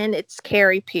LinkedIn, it's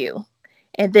Carrie Pugh.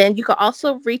 And then you can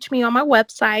also reach me on my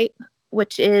website,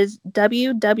 which is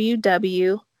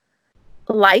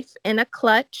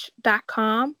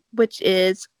www.lifeinaclutch.com, which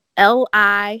is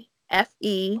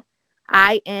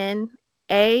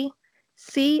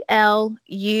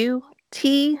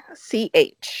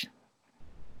LIFEINACLUTCH.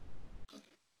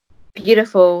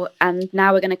 Beautiful. And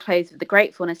now we're going to close with the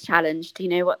Gratefulness Challenge. Do you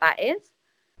know what that is?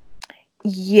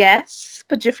 Yes,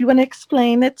 but if you want to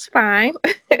explain, it's fine.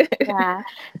 Yeah.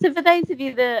 So for those of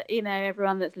you that,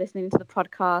 everyone that's listening to the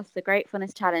podcast, the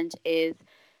Gratefulness Challenge is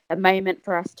a moment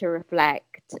for us to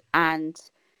reflect and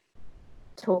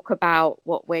talk about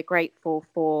what we're grateful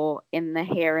for in the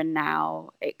here and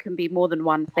now. It can be more than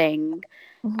one thing.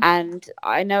 Mm-hmm. And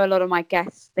I know a lot of my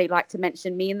guests, they like to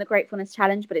mention me in the Gratefulness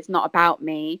Challenge, but it's not about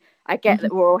me. I get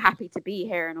that we're all happy to be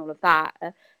here and all of that.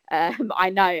 I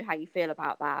know how you feel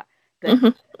about that.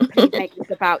 But please make this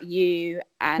about you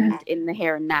and in the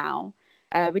here and now.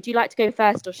 Would you like to go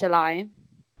first or shall I?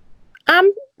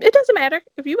 It doesn't matter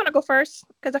if you want to go first,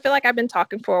 because I feel like I've been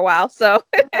talking for a while, so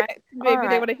maybe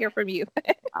they want to hear from you.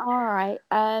 All right.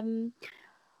 I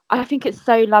think it's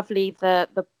so lovely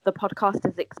that the podcast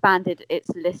has expanded its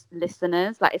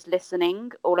listeners, like it's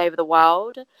listening all over the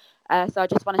world. So I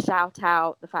just want to shout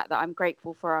out the fact that I'm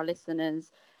grateful for our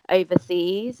listeners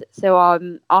overseas. So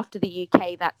after the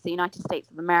UK, that's the United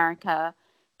States of America,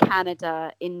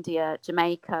 Canada, India,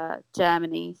 Jamaica,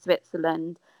 Germany,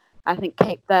 Switzerland. I think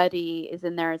Cape Verde is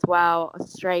in there as well,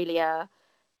 Australia.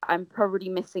 I'm probably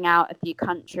missing out a few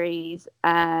countries.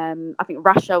 I think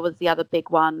Russia was the other big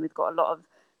one. We've got a lot of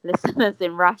listeners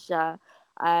in Russia.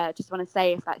 Just want to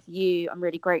say, if that's you, I'm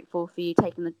really grateful for you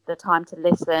taking the time to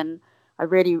listen. I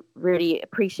really, really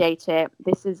appreciate it.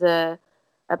 This is a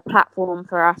platform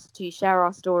for us to share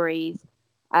our stories.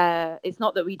 It's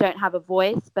not that we don't have a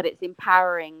voice, but it's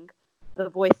empowering the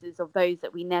voices of those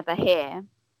that we never hear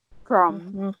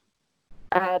from.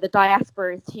 The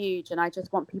diaspora is huge, and I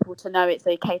just want people to know it's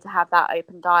okay to have that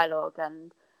open dialogue.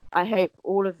 And I hope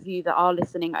all of you that are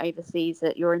listening overseas,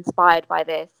 that you're inspired by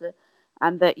this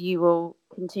and that you will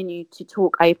continue to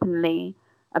talk openly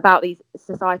about these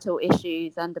societal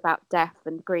issues and about death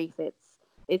and grief.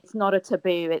 It's not a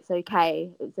taboo. It's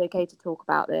okay. It's okay to talk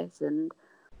about this. And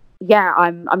yeah,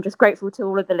 I'm just grateful to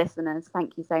all of the listeners.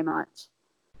 Thank you so much.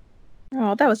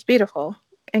 Oh, that was beautiful.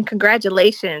 And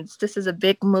congratulations. This is a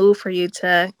big move for you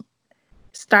to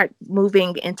start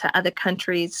moving into other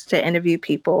countries to interview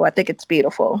people. I think it's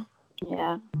beautiful.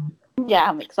 Yeah,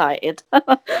 I'm excited.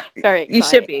 Very excited. You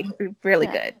should be really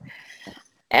good.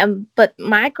 But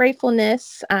my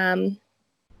gratefulness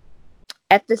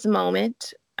at this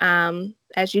moment,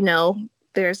 as you know,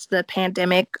 there's the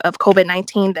pandemic of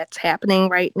COVID-19 that's happening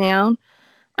right now.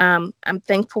 I'm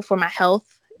thankful for my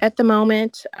health at the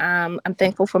moment. I'm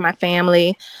thankful for my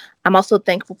family. I'm also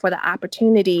thankful for the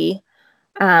opportunity,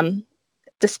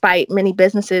 despite many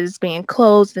businesses being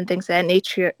closed and things of that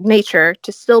nature,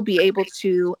 to still be able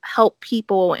to help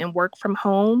people and work from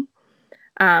home.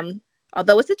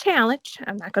 Although it's a challenge,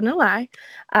 I'm not going to lie,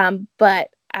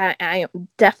 but I am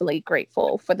definitely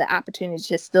grateful for the opportunity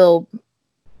to still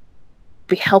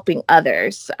be helping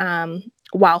others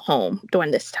while home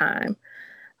during this time.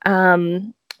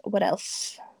 What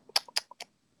else?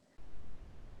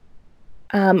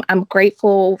 I'm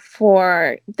grateful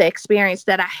for the experience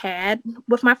that I had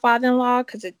with my father-in-law,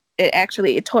 because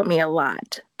it taught me a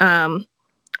lot. I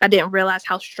didn't realize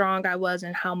how strong I was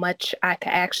and how much I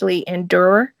could actually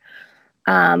endure.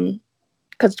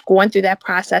 Because going through that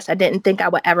process, I didn't think I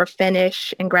would ever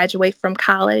finish and graduate from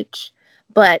college.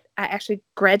 But I actually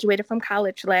graduated from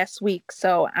college last week.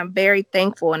 So I'm very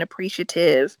thankful and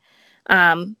appreciative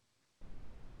for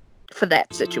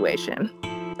that situation.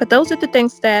 But those are the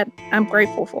things that I'm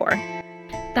grateful for.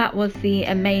 That was the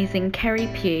amazing Kerry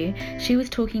Pugh. She was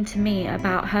talking to me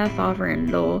about her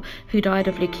father-in-law who died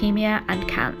of leukemia and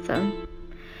cancer.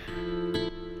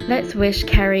 Let's wish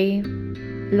Kerry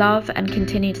love and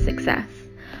continued success.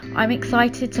 I'm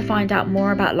excited to find out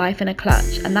more about life in a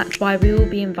clutch, and that's why we will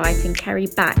be inviting Kerry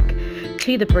back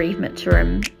to the Bereavement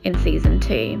Room in season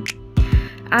 2.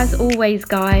 As always,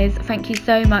 guys, thank you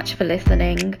so much for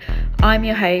listening. I'm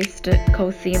your host,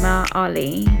 Kulsima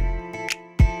Ali.